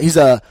 He's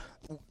a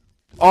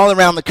all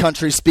around the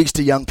country, speaks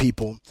to young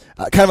people.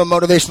 Kind of a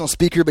motivational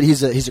speaker, but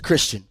he's a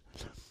Christian.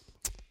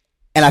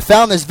 And I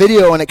found this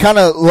video, and it kind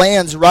of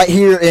lands right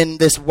here in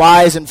this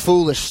wise and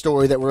foolish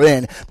story that we're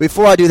in.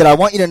 Before I do that, I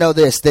want you to know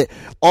this, that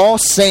all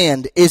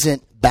sand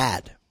isn't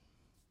bad.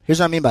 Here's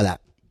what I mean by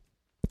that.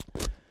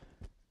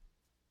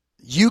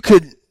 You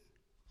could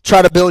try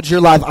to build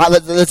your life.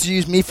 Let's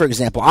use me, for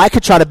example. I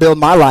could try to build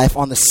my life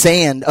on the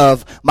sand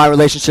of my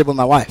relationship with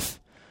my wife.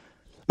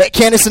 that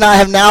Candace and I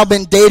have now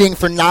been dating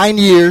for 9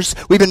 years.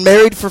 We've been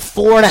married for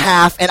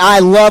 4.5, and I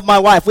love my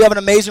wife. We have an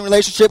amazing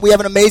relationship. We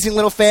have an amazing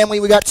little family.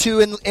 We got 2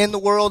 in the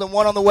world and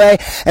 1 on the way.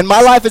 And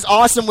my life is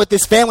awesome with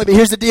this family, but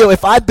here's the deal.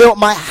 If I built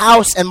my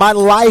house and my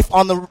life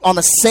on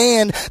the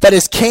sand that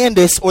is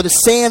Candace, or the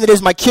sand that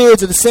is my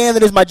kids, or the sand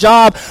that is my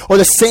job, or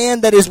the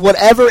sand that is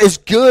whatever is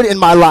good in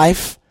my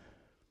life,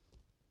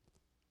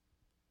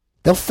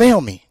 they'll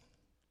fail me.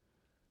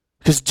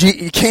 Because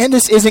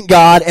Candace isn't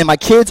God, and my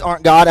kids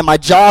aren't God, and my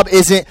job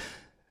isn't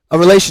a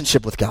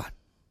relationship with God.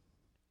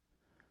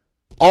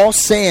 All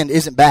sand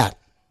isn't bad,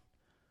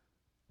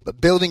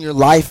 but building your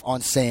life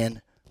on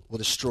sand will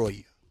destroy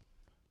you.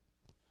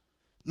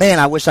 Man,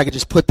 I wish I could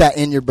just put that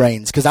in your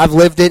brains, because I've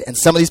lived it, and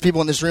some of these people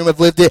in this room have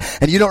lived it,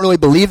 and you don't really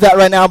believe that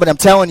right now, but I'm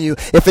telling you,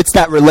 if it's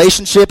that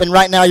relationship, and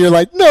right now you're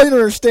like, no, you don't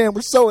understand,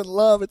 we're so in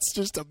love, it's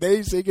just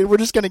amazing, and we're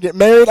just going to get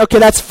married. Okay,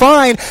 that's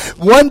fine.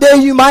 One day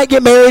you might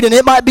get married, and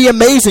it might be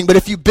amazing, but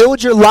if you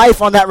build your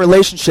life on that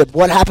relationship,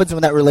 what happens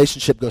when that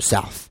relationship goes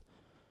south?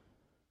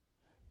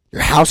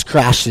 Your house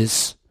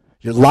crashes,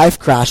 your life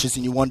crashes,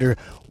 and you wonder,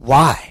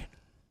 why?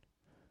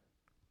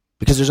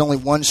 Because there's only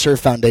one sure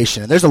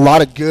foundation. And there's a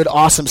lot of good,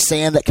 awesome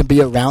sand that can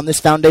be around this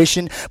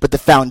foundation, but the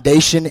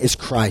foundation is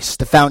Christ.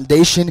 The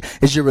foundation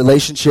is your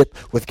relationship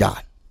with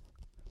God.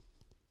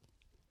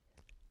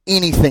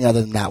 Anything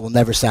other than that will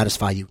never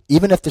satisfy you,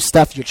 even if the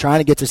stuff you're trying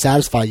to get to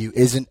satisfy you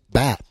isn't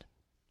bad.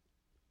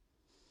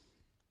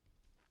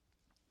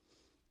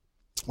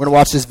 We're going to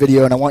watch this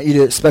video, and I want you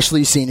to, especially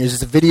you seniors,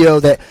 it's a video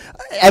that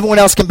everyone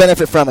else can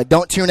benefit from it.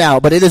 Don't tune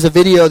out, but it is a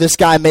video this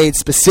guy made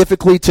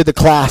specifically to the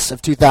class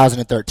of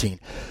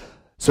 2013.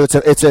 So it's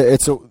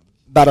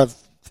about a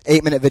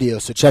 8-minute video.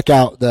 So check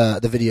out the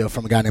video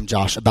from a guy named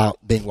Josh about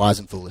being wise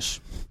and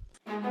foolish.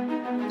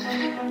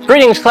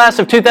 Greetings, class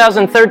of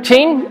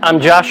 2013.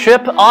 I'm Josh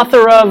Shipp,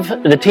 author of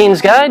The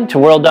Teen's Guide to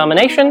World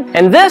Domination,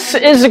 and this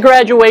is a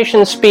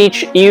graduation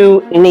speech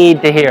you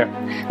need to hear.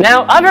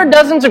 Now, I've heard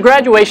dozens of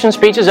graduation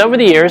speeches over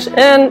the years,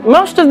 and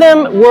most of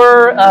them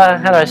were,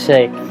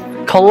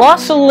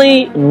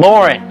 colossally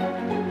boring.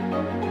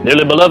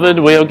 Dearly beloved,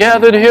 we are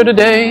gathered here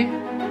today,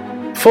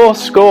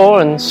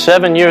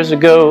 77 years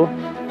ago,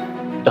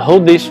 to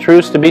hold these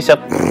truths to be so.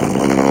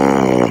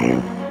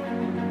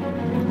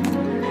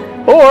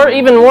 Or,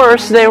 even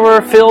worse, they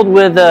were filled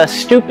with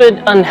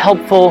stupid,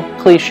 unhelpful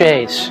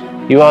cliches.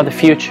 You are the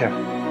future.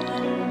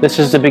 This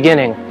is the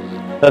beginning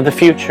of the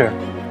future,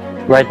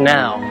 right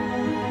now,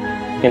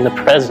 in the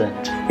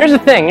present. Here's the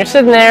thing, you're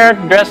sitting there,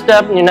 dressed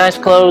up in your nice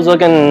clothes,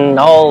 looking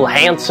all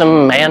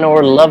handsome, man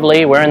or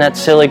lovely, wearing that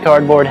silly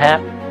cardboard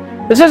hat.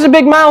 This is a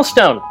big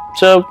milestone,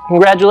 so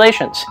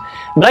congratulations.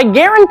 But I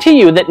guarantee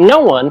you that no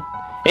one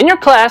in your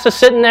class is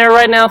sitting there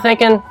right now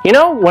thinking, you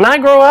know, when I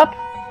grow up,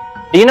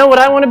 do you know what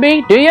I want to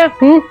be? Do you?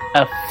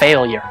 A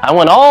failure. I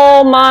want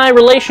all my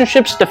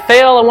relationships to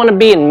fail. I want to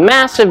be in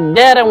massive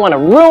debt. I want to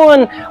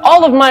ruin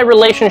all of my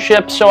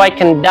relationships so I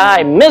can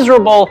die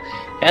miserable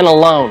and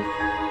alone.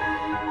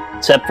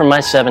 Except for my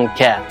 7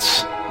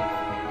 cats.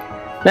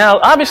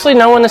 Now, obviously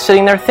no one is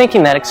sitting there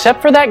thinking that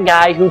except for that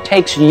guy who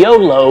takes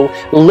YOLO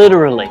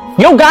literally.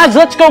 Yo guys,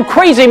 let's go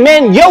crazy,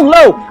 man.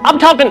 YOLO. I'm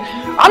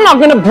not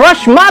going to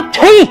brush my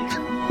teeth.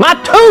 My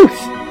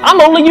tooth. I'm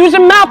only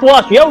using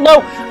mouthwash.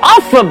 YOLO.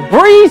 I'll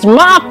Febreze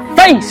my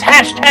face.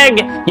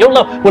 Hashtag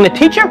YOLO. When a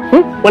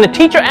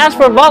teacher asks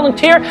for a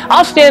volunteer,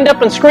 I'll stand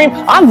up and scream,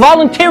 I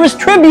volunteer as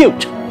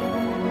tribute.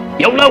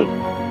 YOLO.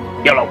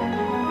 YOLO.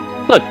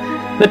 Look,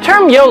 the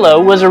term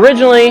YOLO was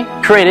originally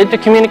created to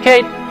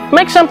communicate,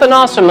 make something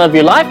awesome of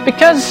your life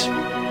because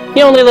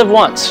you only live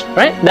once,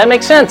 right? That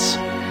makes sense.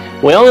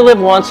 We only live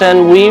once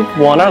and we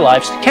want our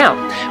lives to count.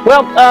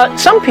 Well,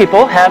 some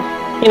people have,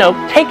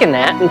 taken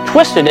that and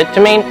twisted it to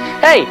mean,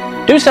 hey,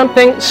 do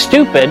something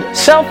stupid,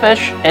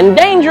 selfish, and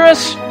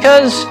dangerous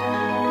because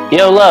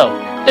YOLO.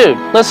 Dude,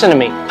 listen to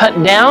me.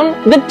 Put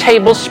down the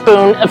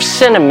tablespoon of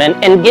cinnamon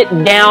and get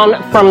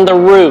down from the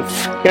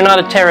roof. You're not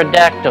a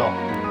pterodactyl.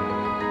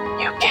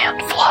 You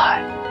can't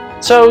fly.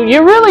 So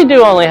you really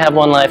do only have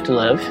one life to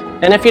live.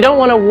 And if you don't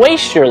want to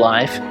waste your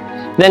life,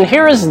 then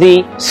here is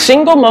the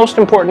single most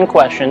important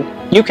question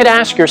you could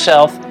ask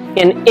yourself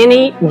in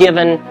any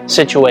given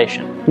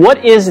situation.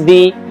 What is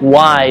the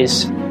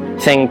wise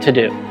thing to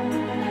do?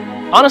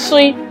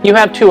 Honestly, you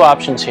have 2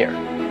 options here.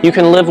 You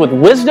can live with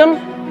wisdom,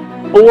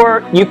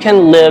 or you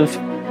can live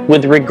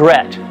with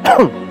regret.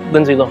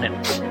 Lindsay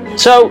Lohan.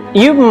 So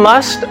you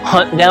must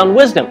hunt down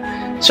wisdom.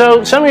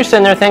 So some of you are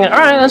sitting there thinking, all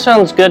right, that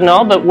sounds good and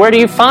all, but where do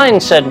you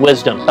find said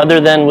wisdom, other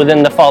than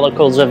within the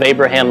follicles of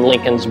Abraham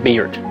Lincoln's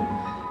beard,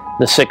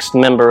 the 6th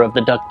member of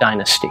the Duck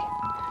Dynasty?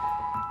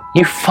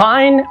 You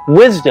find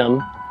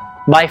wisdom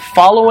by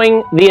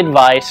following the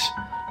advice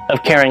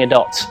of caring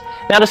adults.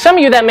 Now, to some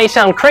of you, that may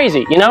sound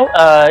crazy.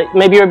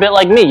 Maybe you're a bit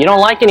like me. You don't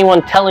like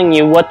anyone telling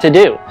you what to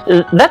do.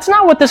 That's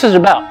not what this is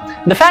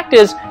about. The fact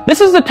is,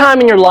 this is the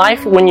time in your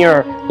life when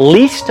you're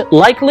least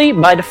likely,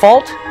 by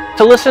default,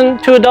 to listen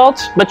to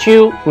adults, but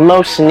you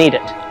most need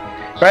it.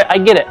 Right? I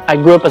get it. I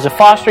grew up as a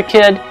foster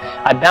kid.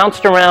 I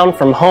bounced around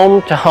from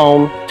home to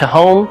home to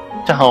home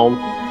to home.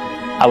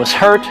 I was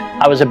hurt,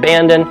 I was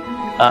abandoned.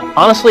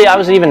 Honestly, I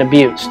was even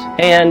abused.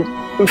 And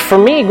for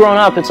me, growing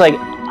up, it's like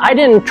I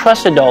didn't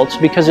trust adults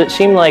because it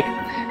seemed like,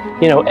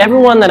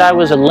 everyone that I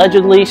was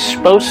allegedly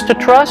supposed to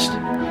trust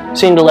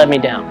seemed to let me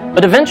down.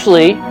 But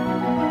eventually,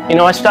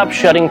 I stopped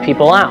shutting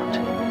people out.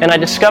 And I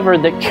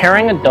discovered that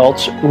caring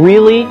adults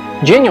really,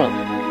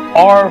 genuinely,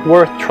 are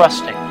worth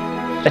trusting.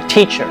 A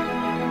teacher,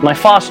 my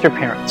foster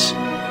parents,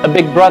 a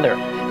big brother.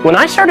 When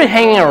I started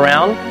hanging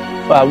around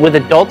with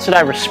adults that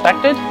I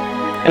respected,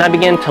 and I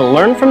began to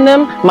learn from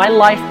them, my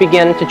life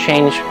began to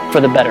change for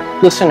the better.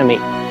 Listen to me.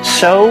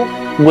 So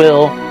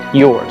will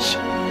yours.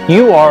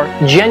 You are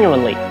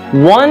genuinely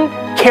one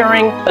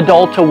caring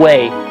adult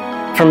away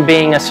from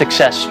being a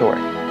success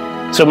story.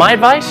 So my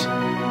advice,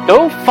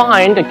 go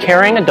find a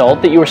caring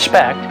adult that you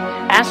respect.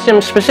 Ask them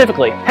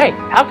specifically, hey,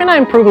 how can I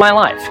improve my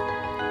life?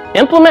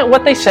 Implement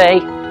what they say,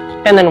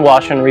 and then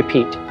wash and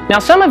repeat. Now,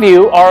 some of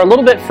you are a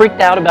little bit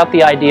freaked out about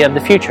the idea of the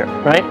future,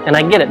 right? And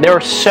I get it. There are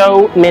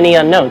so many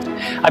unknowns.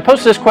 I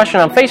posted this question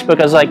on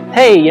Facebook. I was like,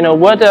 hey,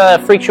 what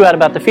freaks you out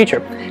about the future?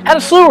 Had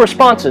a slew of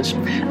responses.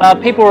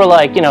 People were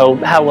like,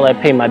 how will I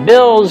pay my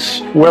bills?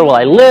 Where will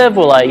I live?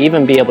 Will I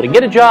even be able to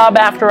get a job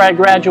after I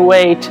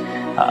graduate?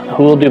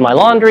 Who will do my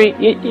laundry?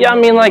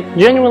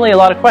 Genuinely a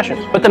lot of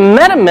questions. But the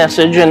meta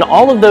message in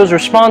all of those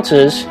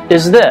responses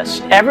is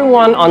this.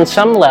 Everyone on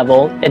some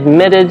level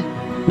admitted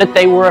that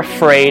they were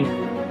afraid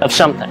of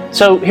something.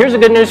 So here's the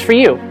good news for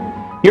you.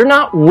 You're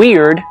not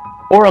weird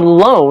or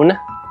alone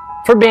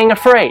for being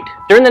afraid.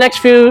 During the next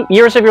few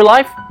years of your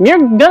life, you're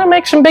going to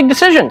make some big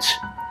decisions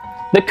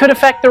that could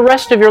affect the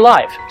rest of your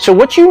life. So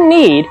what you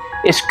need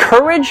is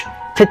courage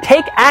to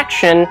take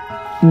action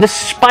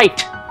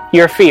despite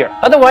your fear.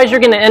 Otherwise, you're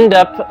going to end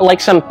up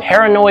like some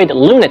paranoid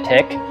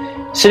lunatic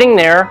sitting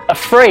there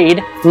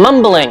afraid,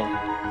 mumbling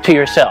to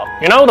yourself.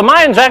 The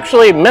Mayans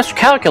actually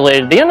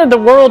miscalculated. The end of the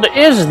world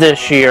is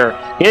this year.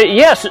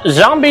 Yes,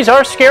 zombies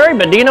are scary,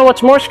 but do you know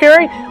what's more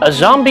scary? A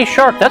zombie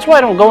shark. That's why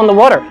I don't go in the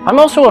water. I'm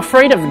also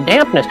afraid of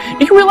dampness.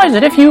 Do you realize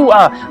that if you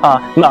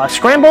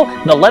scramble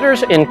the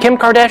letters in Kim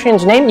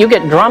Kardashian's name, you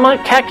get drama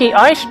khaki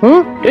ice?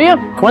 Do you?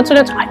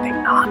 Coincidence? I think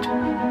not.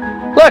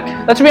 Look,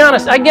 let's be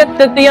honest. I get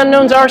that the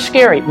unknowns are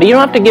scary, but you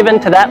don't have to give in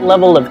to that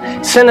level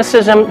of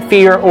cynicism,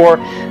 fear, or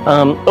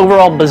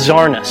overall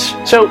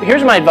bizarreness. So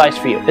here's my advice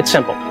for you. It's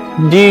simple.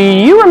 Do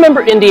you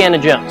remember Indiana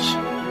Jones?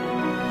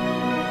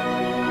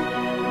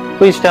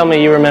 Please tell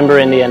me you remember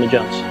Indiana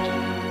Jones.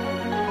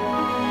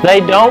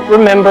 They don't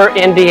remember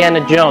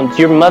Indiana Jones.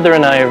 Your mother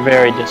and I are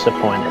very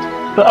disappointed.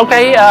 But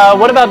okay,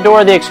 what about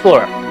Dora the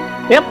Explorer?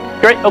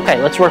 Yep, great. Okay,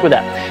 let's work with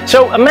that.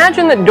 So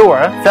imagine that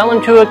Dora fell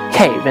into a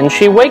cave and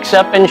she wakes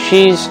up and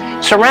she's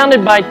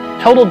surrounded by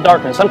total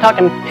darkness. I'm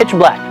talking pitch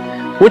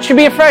black. Would she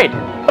be afraid?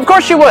 Of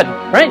course she would,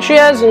 right? She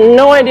has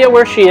no idea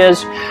where she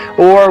is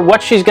or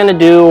what she's going to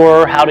do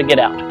or how to get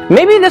out.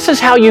 Maybe this is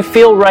how you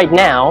feel right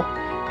now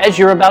as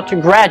you're about to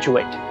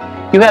graduate.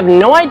 You have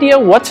no idea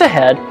what's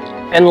ahead,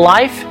 and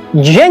life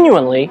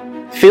genuinely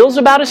feels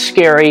about as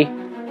scary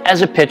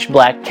as a pitch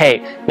black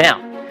cave.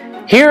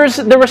 Now, here's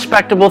the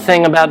respectable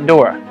thing about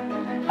Dora.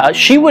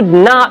 She would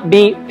not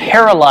be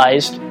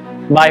paralyzed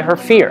by her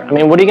fear.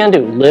 What are you going to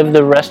do? Live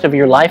the rest of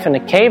your life in a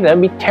cave? That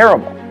would be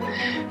terrible.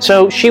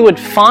 So she would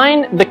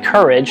find the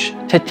courage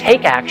to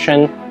take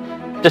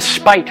action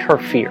despite her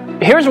fear.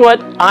 Here's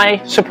what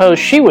I suppose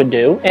she would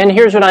do, and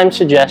here's what I'm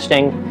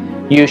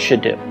suggesting you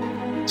should do.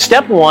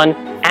 Step 1,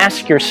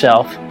 ask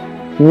yourself,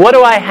 what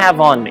do I have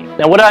on me?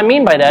 Now, what I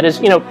mean by that is,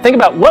 think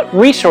about what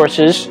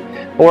resources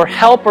or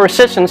help or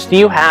assistance do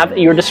you have at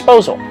your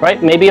disposal,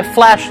 right? Maybe a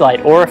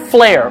flashlight or a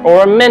flare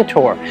or a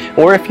mentor,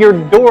 or if you're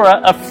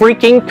Dora, a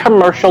freaking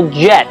commercial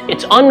jet.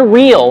 It's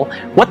unreal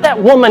what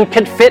that woman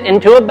could fit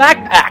into a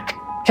backpack.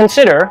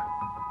 Consider,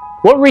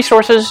 what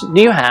resources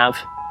do you have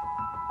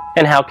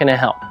and how can it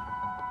help?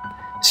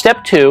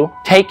 Step 2,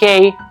 take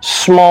a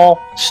small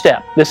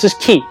step. This is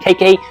key.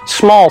 Take a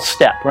small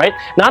step, right?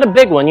 Not a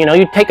big one.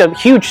 You take a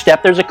huge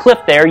step, there's a cliff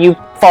there, you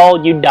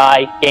fall, you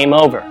die, game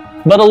over.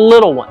 But a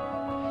little one.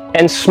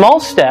 And small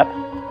step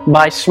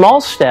by small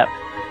step,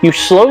 you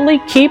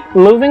slowly keep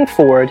moving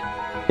forward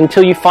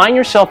until you find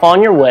yourself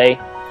on your way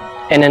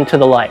and into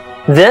the light.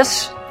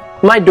 This,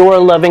 my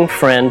Dora-loving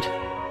friend,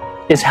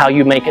 is how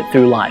you make it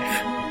through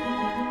life.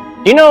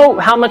 Do you know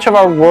how much of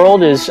our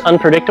world is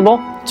unpredictable?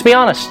 Let's be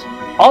honest.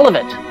 All of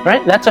it,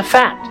 right? That's a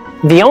fact.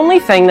 The only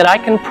thing that I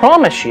can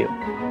promise you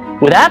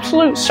with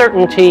absolute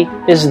certainty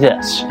is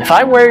this. If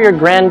I wear your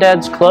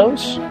granddad's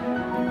clothes,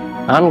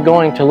 I'm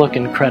going to look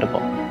incredible.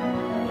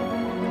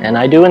 And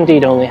I do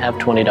indeed only have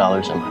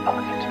 $20 in my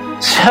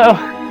pocket.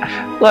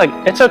 So, look,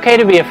 it's okay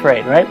to be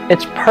afraid, right?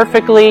 It's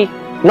perfectly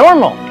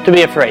normal to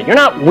be afraid. You're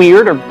not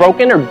weird or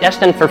broken or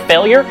destined for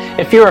failure.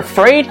 If you're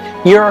afraid,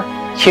 you're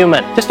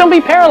human. Just don't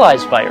be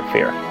paralyzed by your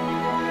fear.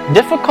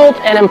 Difficult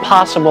and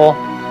impossible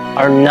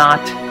are not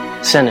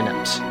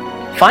synonyms.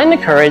 Find the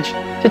courage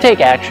to take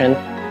action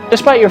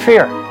despite your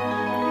fear.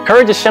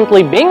 Courage is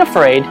simply being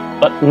afraid,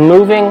 but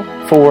moving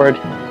forward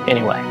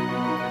anyway.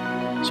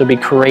 So be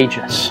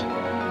courageous.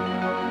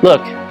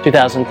 Look,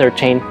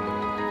 2013,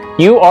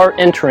 You are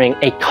entering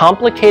a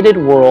complicated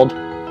world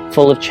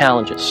full of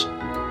challenges.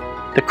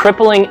 The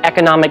crippling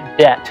economic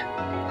debt,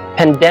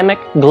 pandemic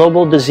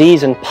global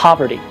disease and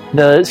poverty,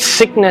 the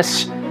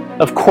sickness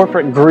of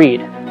corporate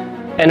greed,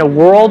 and a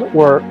world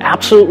where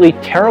absolutely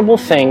terrible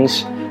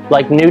things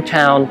like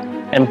Newtown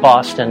and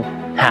Boston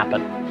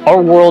happen.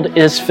 Our world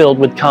is filled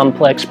with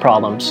complex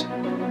problems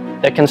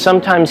that can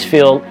sometimes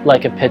feel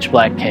like a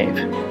pitch-black cave.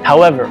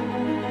 However,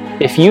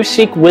 if you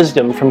seek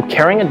wisdom from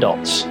caring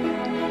adults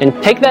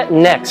and take that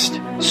next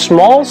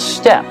small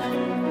step,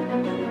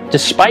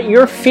 despite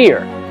your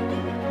fear,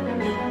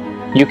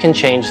 you can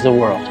change the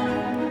world.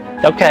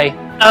 Okay,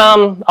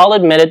 I'll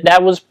admit it,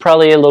 that was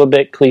probably a little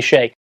bit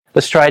cliche.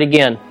 Let's try it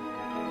again.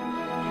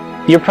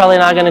 You're probably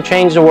not going to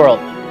change the world.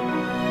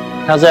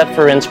 How's that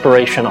for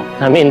inspirational?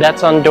 I mean,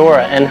 that's on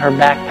Dora and her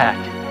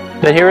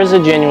backpack. But here is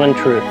a genuine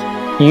truth.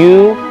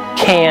 You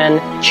can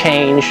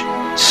change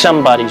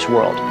somebody's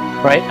world,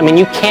 right? I mean,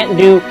 you can't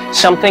do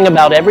something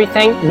about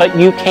everything, but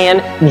you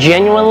can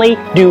genuinely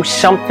do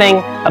something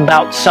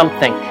about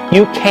something.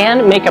 You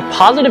can make a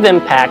positive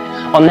impact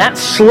on that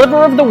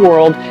sliver of the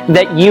world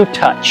that you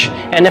touch.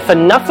 And if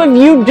enough of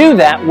you do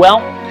that, well,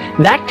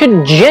 that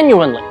could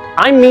genuinely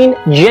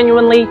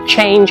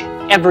change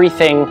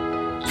everything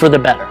for the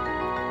better.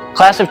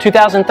 Class of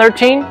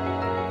 2013,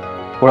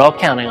 we're all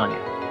counting on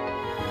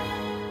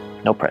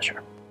you. No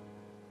pressure.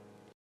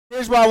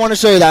 Here's why I want to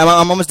show you that.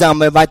 I'm almost done. I'm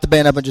going to invite the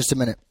band up in just a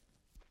minute.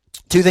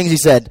 Two things he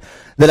said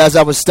that as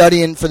I was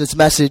studying for this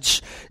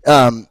message,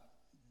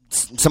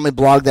 somebody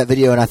blogged that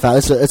video, and I thought,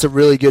 it's a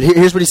really good.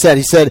 Here's what he said.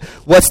 He said,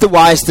 what's the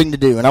wise thing to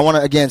do? And I want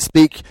to, again,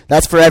 speak.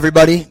 That's for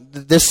everybody.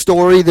 This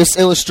story, this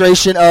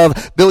illustration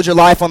of build your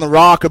life on the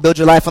rock or build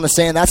your life on the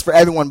sand, that's for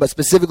everyone, but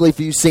specifically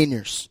for you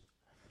seniors.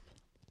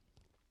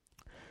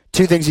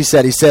 Two things he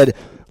said. He said,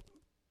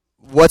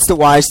 what's the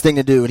wise thing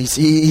to do? And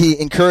he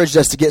encouraged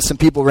us to get some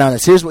people around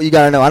us. Here's what you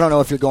got to know. I don't know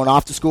if you're going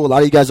off to school. A lot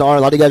of you guys are. A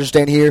lot of you guys are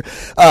staying here.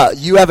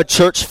 You have a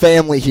church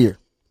family here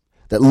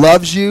that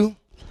loves you.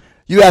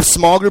 You have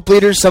small group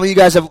leaders. Some of you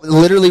guys have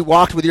literally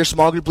walked with your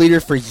small group leader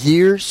for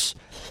years.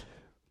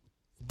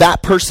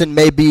 That person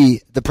may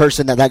be the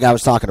person that guy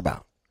was talking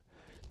about.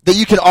 That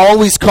you can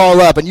always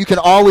call up and you can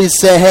always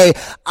say, hey,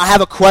 I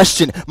have a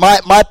question.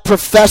 My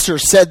professor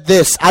said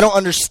this. I don't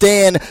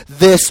understand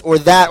this or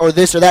that or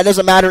this or that. It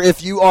doesn't matter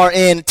if you are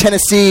in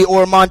Tennessee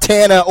or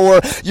Montana or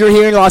you're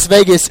here in Las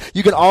Vegas.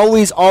 You can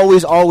always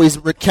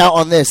recount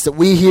on this, that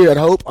we here at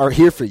Hope are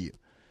here for you.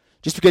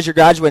 Just because you're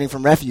graduating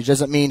from Refuge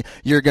doesn't mean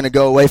you're going to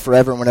go away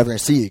forever and we're never going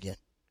to see you again.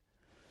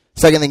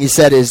 Second thing he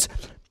said is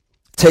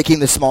taking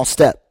the small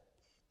step.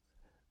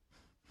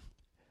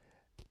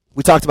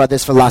 We talked about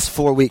this for the last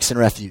 4 weeks in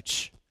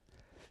Refuge.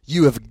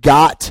 You have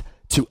got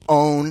to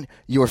own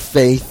your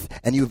faith,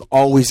 and you've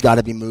always got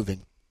to be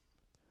moving.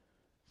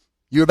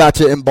 You're about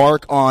to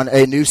embark on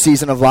a new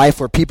season of life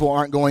where people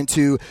aren't going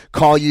to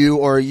call you,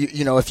 or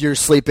you know, if you're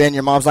sleeping,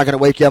 your mom's not going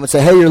to wake you up and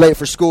say, hey, you're late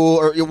for school,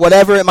 or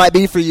whatever it might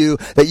be for you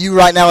that you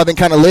right now have been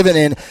kind of living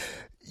in.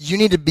 You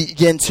need to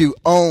begin to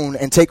own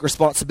and take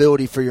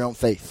responsibility for your own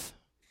faith.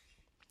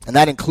 And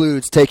that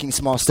includes taking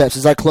small steps.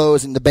 As I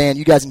close in the band,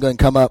 you guys can go ahead and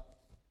come up.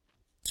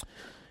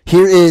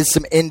 Here is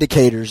some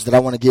indicators that I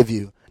want to give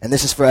you, and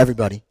this is for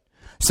everybody.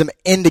 Some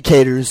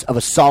indicators of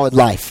a solid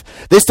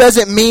life. This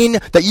doesn't mean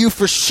that you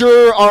for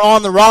sure are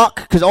on the rock,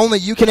 because only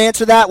you can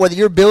answer that, whether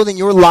you're building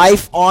your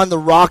life on the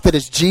rock that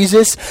is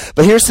Jesus.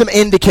 But here's some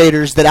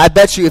indicators that I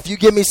bet you if you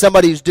give me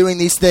somebody who's doing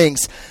these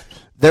things,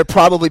 they're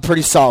probably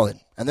pretty solid,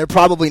 and they're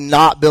probably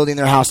not building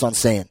their house on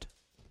sand.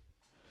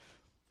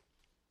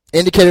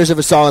 Indicators of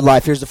a solid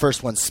life. Here's the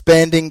first one.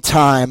 Spending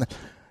time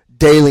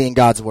daily in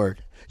God's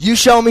Word. You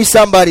show me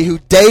somebody who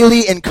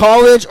daily in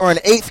college or in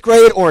 8th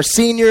grade or a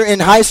senior in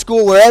high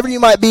school, wherever you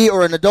might be,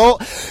 or an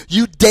adult,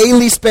 you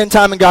daily spend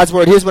time in God's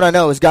Word. Here's what I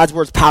know is God's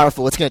Word's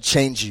powerful. It's going to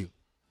change you.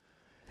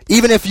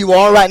 Even if you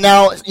are right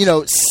now,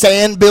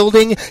 sand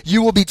building,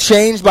 you will be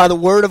changed by the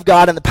Word of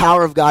God and the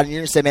power of God. And you're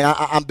going to say, man,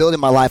 I'm building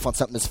my life on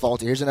something that's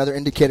faulty. Here's another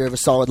indicator of a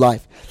solid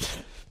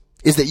life,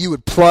 is that you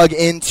would plug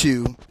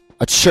into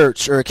a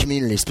church or a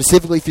community,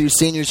 specifically for you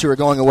seniors who are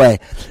going away.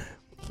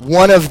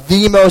 One of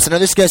the most, I know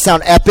this is going to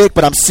sound epic,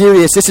 but I'm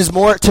serious. This is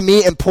more, to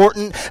me,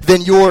 important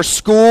than your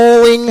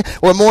schooling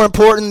or more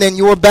important than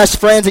your best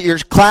friends at your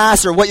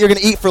class or what you're going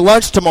to eat for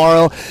lunch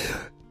tomorrow.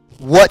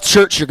 What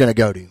church you're going to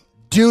go to.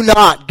 Do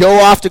not go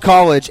off to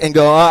college and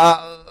go,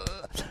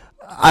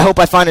 I hope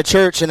I find a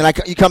church, and then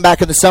you come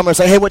back in the summer and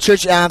say, hey, what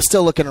church? I'm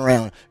still looking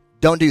around.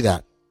 Don't do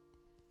that.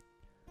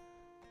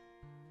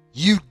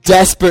 You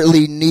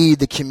desperately need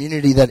the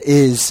community that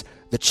is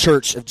the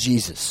church of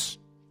Jesus.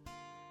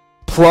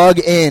 Plug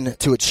in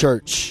to a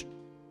church.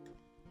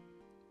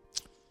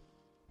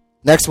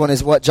 Next one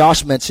is what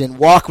Josh mentioned.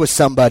 Walk with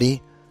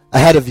somebody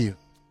ahead of you.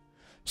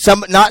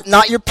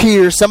 Not your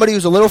peers, somebody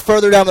who's a little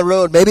further down the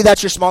road. Maybe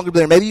that's your small group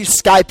leader. Maybe you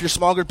Skype your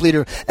small group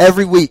leader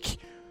every week.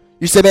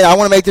 You say, man, I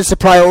want to make this a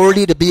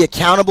priority to be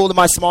accountable to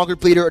my small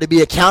group leader or to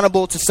be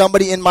accountable to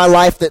somebody in my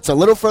life that's a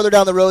little further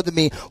down the road than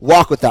me.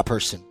 Walk with that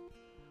person.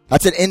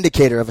 That's an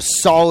indicator of a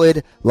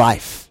solid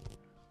life.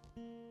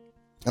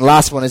 And the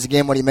last one is,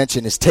 again, what he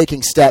mentioned, is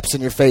taking steps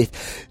in your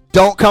faith.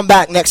 Don't come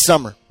back next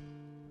summer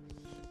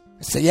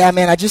and say, yeah,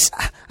 man, I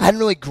hadn't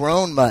really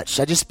grown much.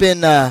 I just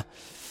been, I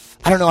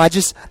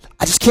just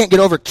can't get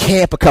over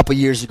camp a couple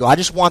years ago. I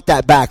just want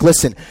that back.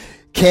 Listen,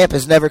 camp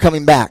is never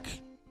coming back.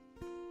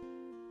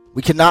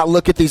 We cannot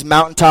look at these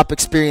mountaintop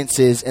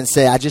experiences and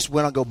say, I just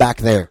want to go back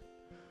there.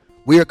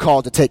 We are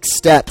called to take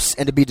steps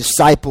and to be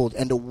discipled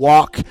and to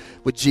walk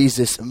with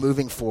Jesus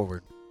moving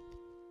forward.